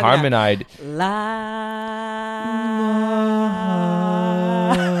 and I harmonized. La.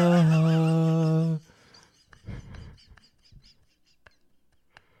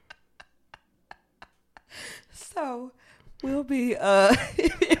 So we'll be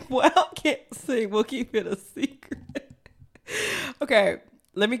if Wild can't sing, we'll keep it a secret. Okay,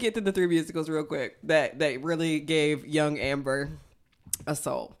 let me get to the 3 musicals real quick that really gave young Amber a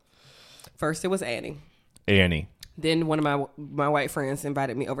soul. First, it was Annie. Then one of my white friends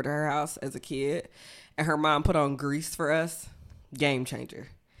invited me over to her house as a kid, and her mom put on Grease for us. Game changer.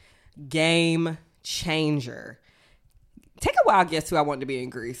 Take a wild guess who I wanted to be in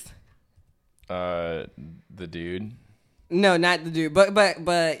Grease. The dude. No, not the dude,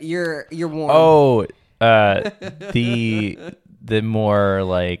 but you're warm. Oh, the more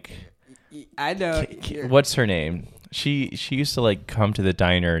like. I know. What's her name? She used to like come to the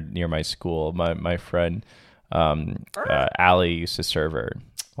diner near my school. My friend, Allie used to serve her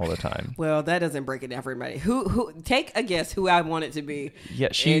all the time. Well, that doesn't break it down for everybody. Who? Take a guess who I want it to be. Yeah,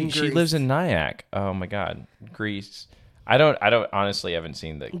 she lives in Nyack. Oh my God, Grease. I don't honestly haven't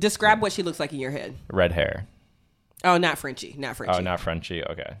seen the. Describe what she looks like in your head. Red hair. Oh, not Frenchie. Oh, not Frenchie.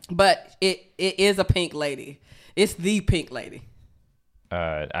 Okay. But it is a pink lady. It's the pink lady.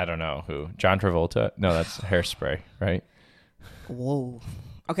 I don't know who. John Travolta? No, that's Hairspray, right? Whoa.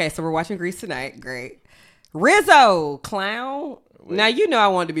 Okay, so we're watching Grease tonight. Great. Rizzo, clown. Wait. Now you know I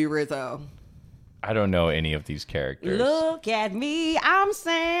wanted to be Rizzo. I don't know any of these characters. Look at me, I'm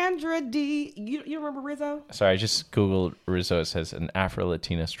Sandra D. You remember Rizzo? Sorry, I just Googled Rizzo. It says an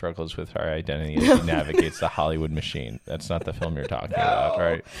Afro-Latina struggles with her identity as she navigates the Hollywood machine. That's not the film you're talking about,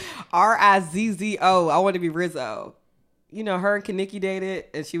 right? Rizzo. I want to be Rizzo. You know, her and Kaneki dated,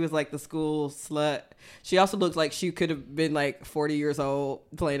 and she was like the school slut. She also looks like she could have been like 40 years old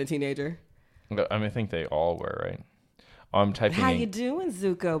playing a teenager. I mean, I think they all were, right? I'm typing. How you doing,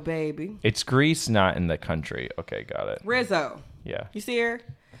 Zuko, baby? It's Greece, not in the country. Okay, got it. Rizzo. Yeah. You see her?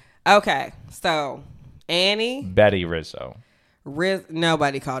 Okay, so Annie. Betty Rizzo.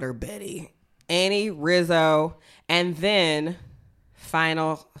 Nobody called her Betty. Annie, Rizzo, and then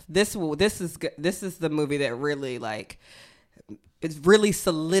final. This is the movie that really like. It's really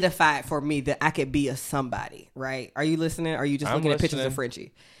solidified for me that I could be a somebody. Right? Are you listening? Or are you just looking at pictures of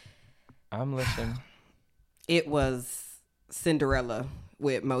Frenchie? I'm listening. It was Cinderella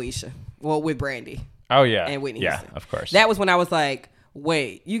with Moesha. Well, with Brandy. Oh, yeah. And Whitney Houston. Houston. Of course. That was when I was like,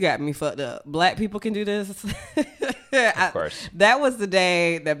 wait, you got me fucked up. Black people can do this? Of course. That was the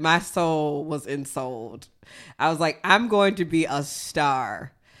day that my soul was ensouled. I was like, I'm going to be a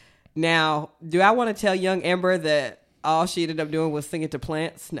star. Now, do I want to tell young Amber that all she ended up doing was singing to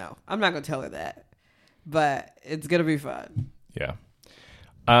plants? No, I'm not going to tell her that. But it's going to be fun. Yeah.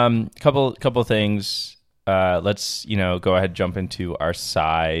 Couple things. Let's go ahead and jump into our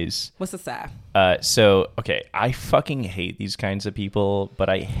size. What's the size? Okay, I fucking hate these kinds of people, but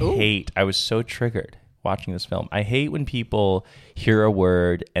I was so triggered watching this film. I hate when people hear a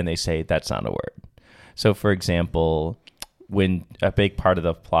word and they say that's not a word. So for example, when a big part of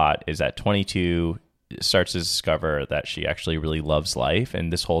the plot is that 22 starts to discover that she actually really loves life,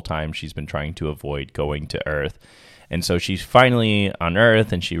 and this whole time she's been trying to avoid going to Earth. And so she's finally on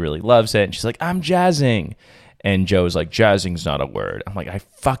Earth and she really loves it. And she's like, I'm jazzing. And Joe's like, jazzing's not a word. I'm like, I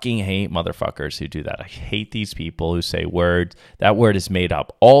fucking hate motherfuckers who do that. I hate these people who say words. That word is made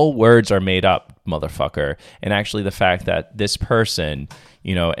up. All words are made up, motherfucker. And actually the fact that this person,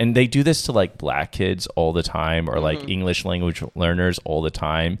 and they do this to like black kids all the time, or like English language learners all the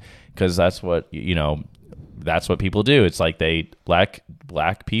time, because that's what, that's what people do. It's like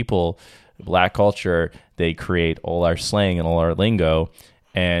black people, black culture, they create all our slang and all our lingo,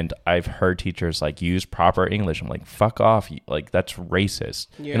 And I've heard teachers like use proper English. I'm like, fuck off. Like, that's racist.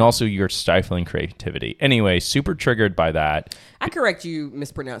 Yeah. And also you're stifling creativity. Anyway, super triggered by that. I correct you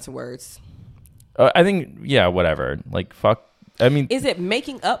mispronouncing words. I think, yeah, whatever. Like, fuck. I mean, is it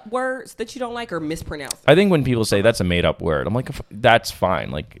making up words that you don't like or mispronouncing? I think when people say that's a made up word, I'm like, that's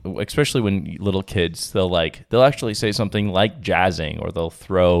fine. Like, especially when little kids, they'll actually say something like jazzing, or they'll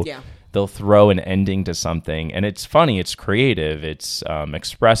throw an ending to something, and it's funny, it's creative, it's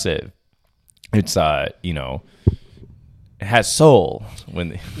expressive, it's it has soul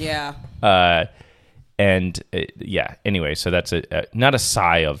anyway, so that's not a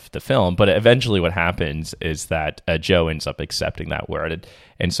sigh of the film, but eventually what happens is that Joe ends up accepting that word,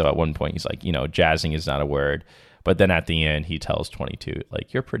 and so at one point he's like, jazzing is not a word, but then at the end he tells 22,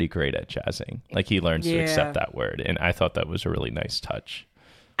 like, you're pretty great at jazzing. Like, he learns to accept that word, and I thought that was a really nice touch.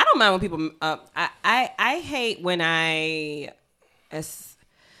 I don't mind when people. I hate when I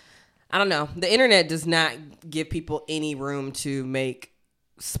don't know. The internet does not give people any room to make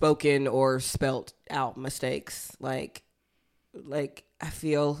spoken or spelt out mistakes. Like I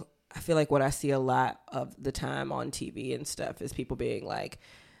feel like what I see a lot of the time on TV and stuff is people being like,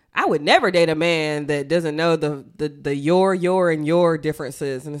 I would never date a man that doesn't know the your and your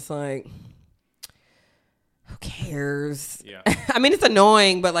differences, and it's like, who cares? Yeah. I mean, it's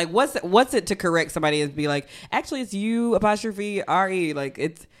annoying, but like, what's it to correct somebody and be like, actually, it's you apostrophe RE. Like,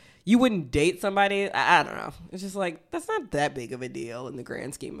 it's, you wouldn't date somebody. I don't know. It's just like, that's not that big of a deal in the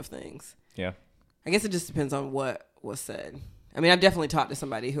grand scheme of things. Yeah. I guess it just depends on what was said. I mean, I've definitely talked to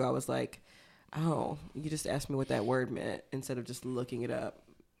somebody who I was like, oh, you just asked me what that word meant instead of just looking it up.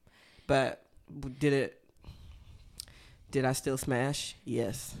 But did I still smash?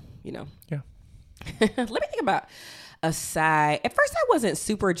 Yes. Yeah. Let me think about a sigh. At first, I wasn't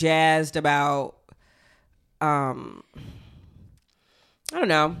super jazzed about, I don't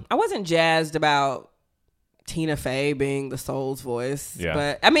know. I wasn't jazzed about Tina Fey being the Soul's voice. Yeah.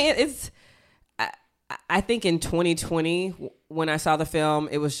 But, I mean, I think in 2020, when I saw the film,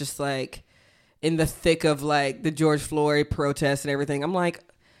 it was just like in the thick of like the George Floyd protests and everything. I'm like,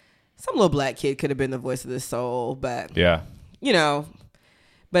 some little black kid could have been the voice of this Soul, but, Yeah.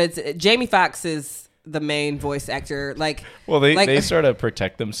 But Jamie Foxx is the main voice actor. Well, they sort of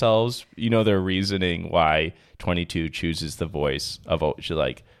protect themselves. Their reasoning why 22 chooses the voice of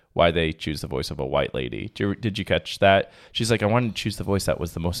why they choose the voice of a white lady. Did you catch that? She's like, I wanted to choose the voice that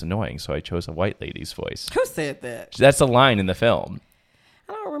was the most annoying, so I chose a white lady's voice. Who said that? That's a line in the film.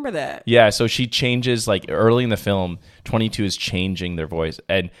 I don't remember that. Yeah, so she changes, like, early in the film, 22 is changing their voice,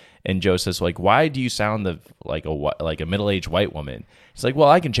 and Joe says, like, why do you sound like a middle-aged white woman? She's like, well,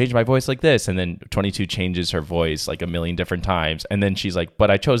 I can change my voice like this, and then 22 changes her voice like a million different times, and then she's like, but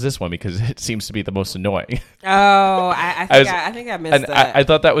I chose this one because it seems to be the most annoying. Oh, I think I missed that. I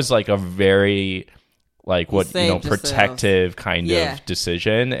thought that was like a very, like, protective kind of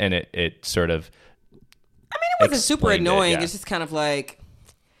decision, and it sort of. I mean, it wasn't super annoying. Yeah. It's just kind of like.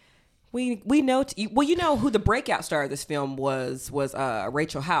 We know who the breakout star of this film was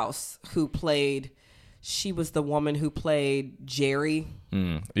Rachel House, who played. She was the woman who played Jerry.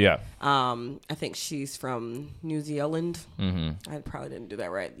 Yeah. I think she's from New Zealand. Mm-hmm. I probably didn't do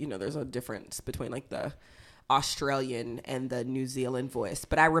that right. There's a difference between like the Australian and the New Zealand voice.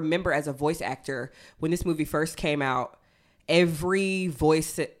 But I remember as a voice actor when this movie first came out, every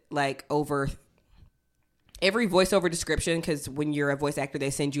voiceover description, because when you're a voice actor, they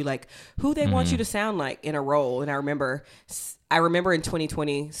send you like who they want you to sound like in a role. And I remember in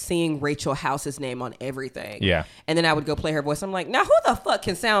 2020 seeing Rachel House's name on everything. Yeah. And then I would go play her voice. I'm like, now who the fuck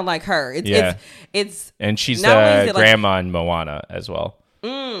can sound like her? It's and she's the grandma in Moana as well.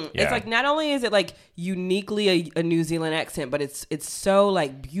 Yeah. It's like, not only is it like uniquely a New Zealand accent, but it's so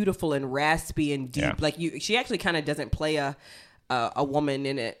like beautiful and raspy and deep. Yeah. Like she actually kind of doesn't play a woman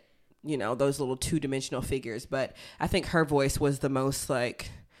in it. Those little two-dimensional figures. But I think her voice was the most,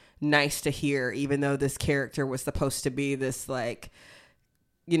 like, nice to hear, even though this character was supposed to be this, like,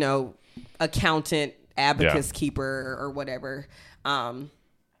 accountant, abacus keeper or whatever.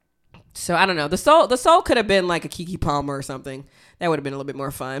 So, I don't know. The soul could have been, like, a Keke Palmer or something. That would have been a little bit more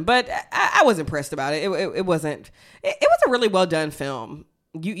fun. But I was impressed about it. It wasn't... It was a really well-done film.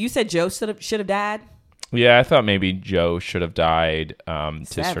 You said Joe should have died? Yeah, I thought maybe Joe should have died to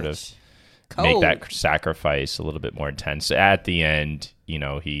sort of make that sacrifice a little bit more intense. At the end,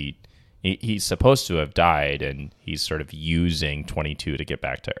 he's supposed to have died, and he's sort of using 22 to get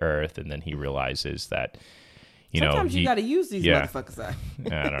back to Earth, and then he realizes that, sometimes you got to use these motherfuckers.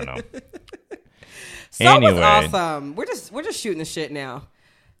 I don't know. Anyway, was awesome. We're just shooting the shit now.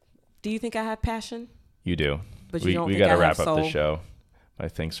 Do you think I have passion? You do. But you don't we think got to I wrap have up the soul? show. My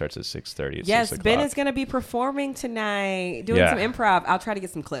thing starts at 6:30. It's yes, 6 o'clock. Ben is going to be performing tonight, doing some improv. I'll try to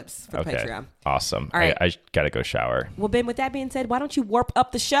get some clips for the Patreon. Awesome. All right. I got to go shower. Well, Ben, with that being said, why don't you warp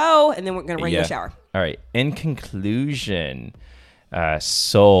up the show, and then we're going to run you a shower. All right. In conclusion,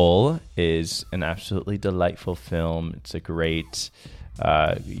 Soul is an absolutely delightful film. It's a great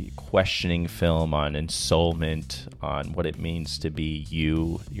questioning film on ensoulment, on what it means to be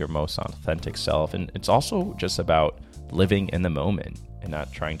you, your most authentic self. And it's also just about living in the moment and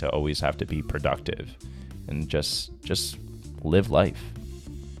not trying to always have to be productive, and just live life.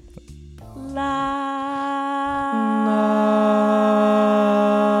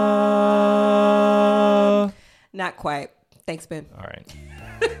 Not quite. Thanks, Ben. All right.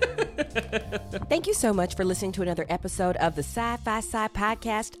 Thank you so much for listening to another episode of the Sci-Fi Sci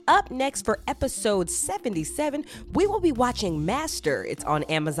Podcast. Up next for episode 77, we will be watching Master. It's on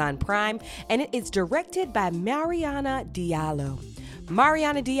Amazon Prime, and it is directed by Mariana Diallo.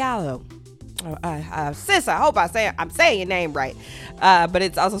 Mariana Diallo. Sis, I hope I'm saying your name right. But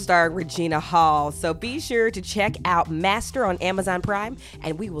it's also starring Regina Hall. So be sure to check out Master on Amazon Prime,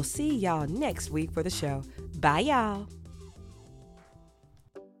 and we will see y'all next week for the show. Bye, y'all.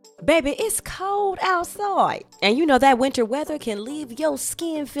 Baby, it's cold outside. And you know that winter weather can leave your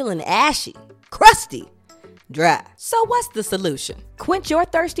skin feeling ashy, crusty, dry. So what's the solution? Quench your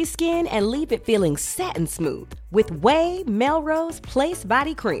thirsty skin and leave it feeling satin smooth with Way Melrose Place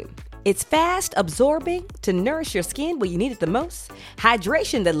Body Cream. It's fast absorbing to nourish your skin where you need it the most,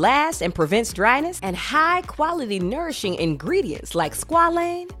 hydration that lasts and prevents dryness, and high quality nourishing ingredients like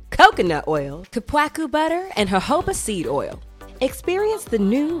squalane, coconut oil, kapuaku butter, and jojoba seed oil. Experience the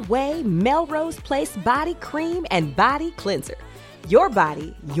new Way Melrose Place Body Cream and Body Cleanser. Your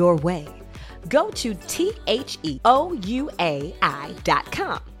body, your way. Go to THEOUAI.com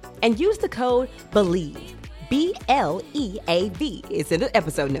and use the code BELIEVE. BLEAV is in the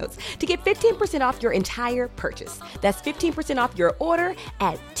episode notes to get 15% off your entire purchase. That's 15% off your order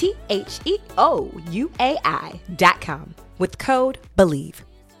at THEOUAI.com with code BELIEVE.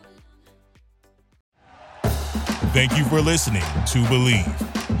 Thank you for listening to Believe.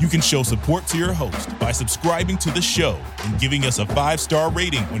 You can show support to your host by subscribing to the show and giving us a 5-star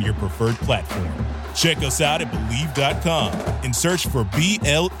rating on your preferred platform. Check us out at Believe.com and search for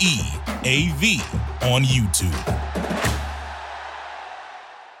BLEAV on YouTube.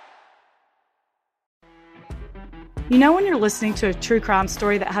 You know when you're listening to a true crime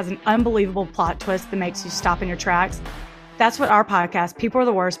story that has an unbelievable plot twist that makes you stop in your tracks? That's what our podcast, People Are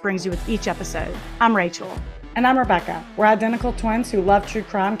the Worst, brings you with each episode. I'm Rachel. And I'm Rebecca. We're identical twins who love true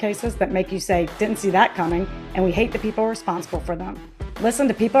crime cases that make you say, didn't see that coming, and we hate the people responsible for them. Listen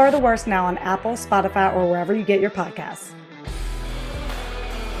to People Are the Worst now on Apple, Spotify, or wherever you get your podcasts.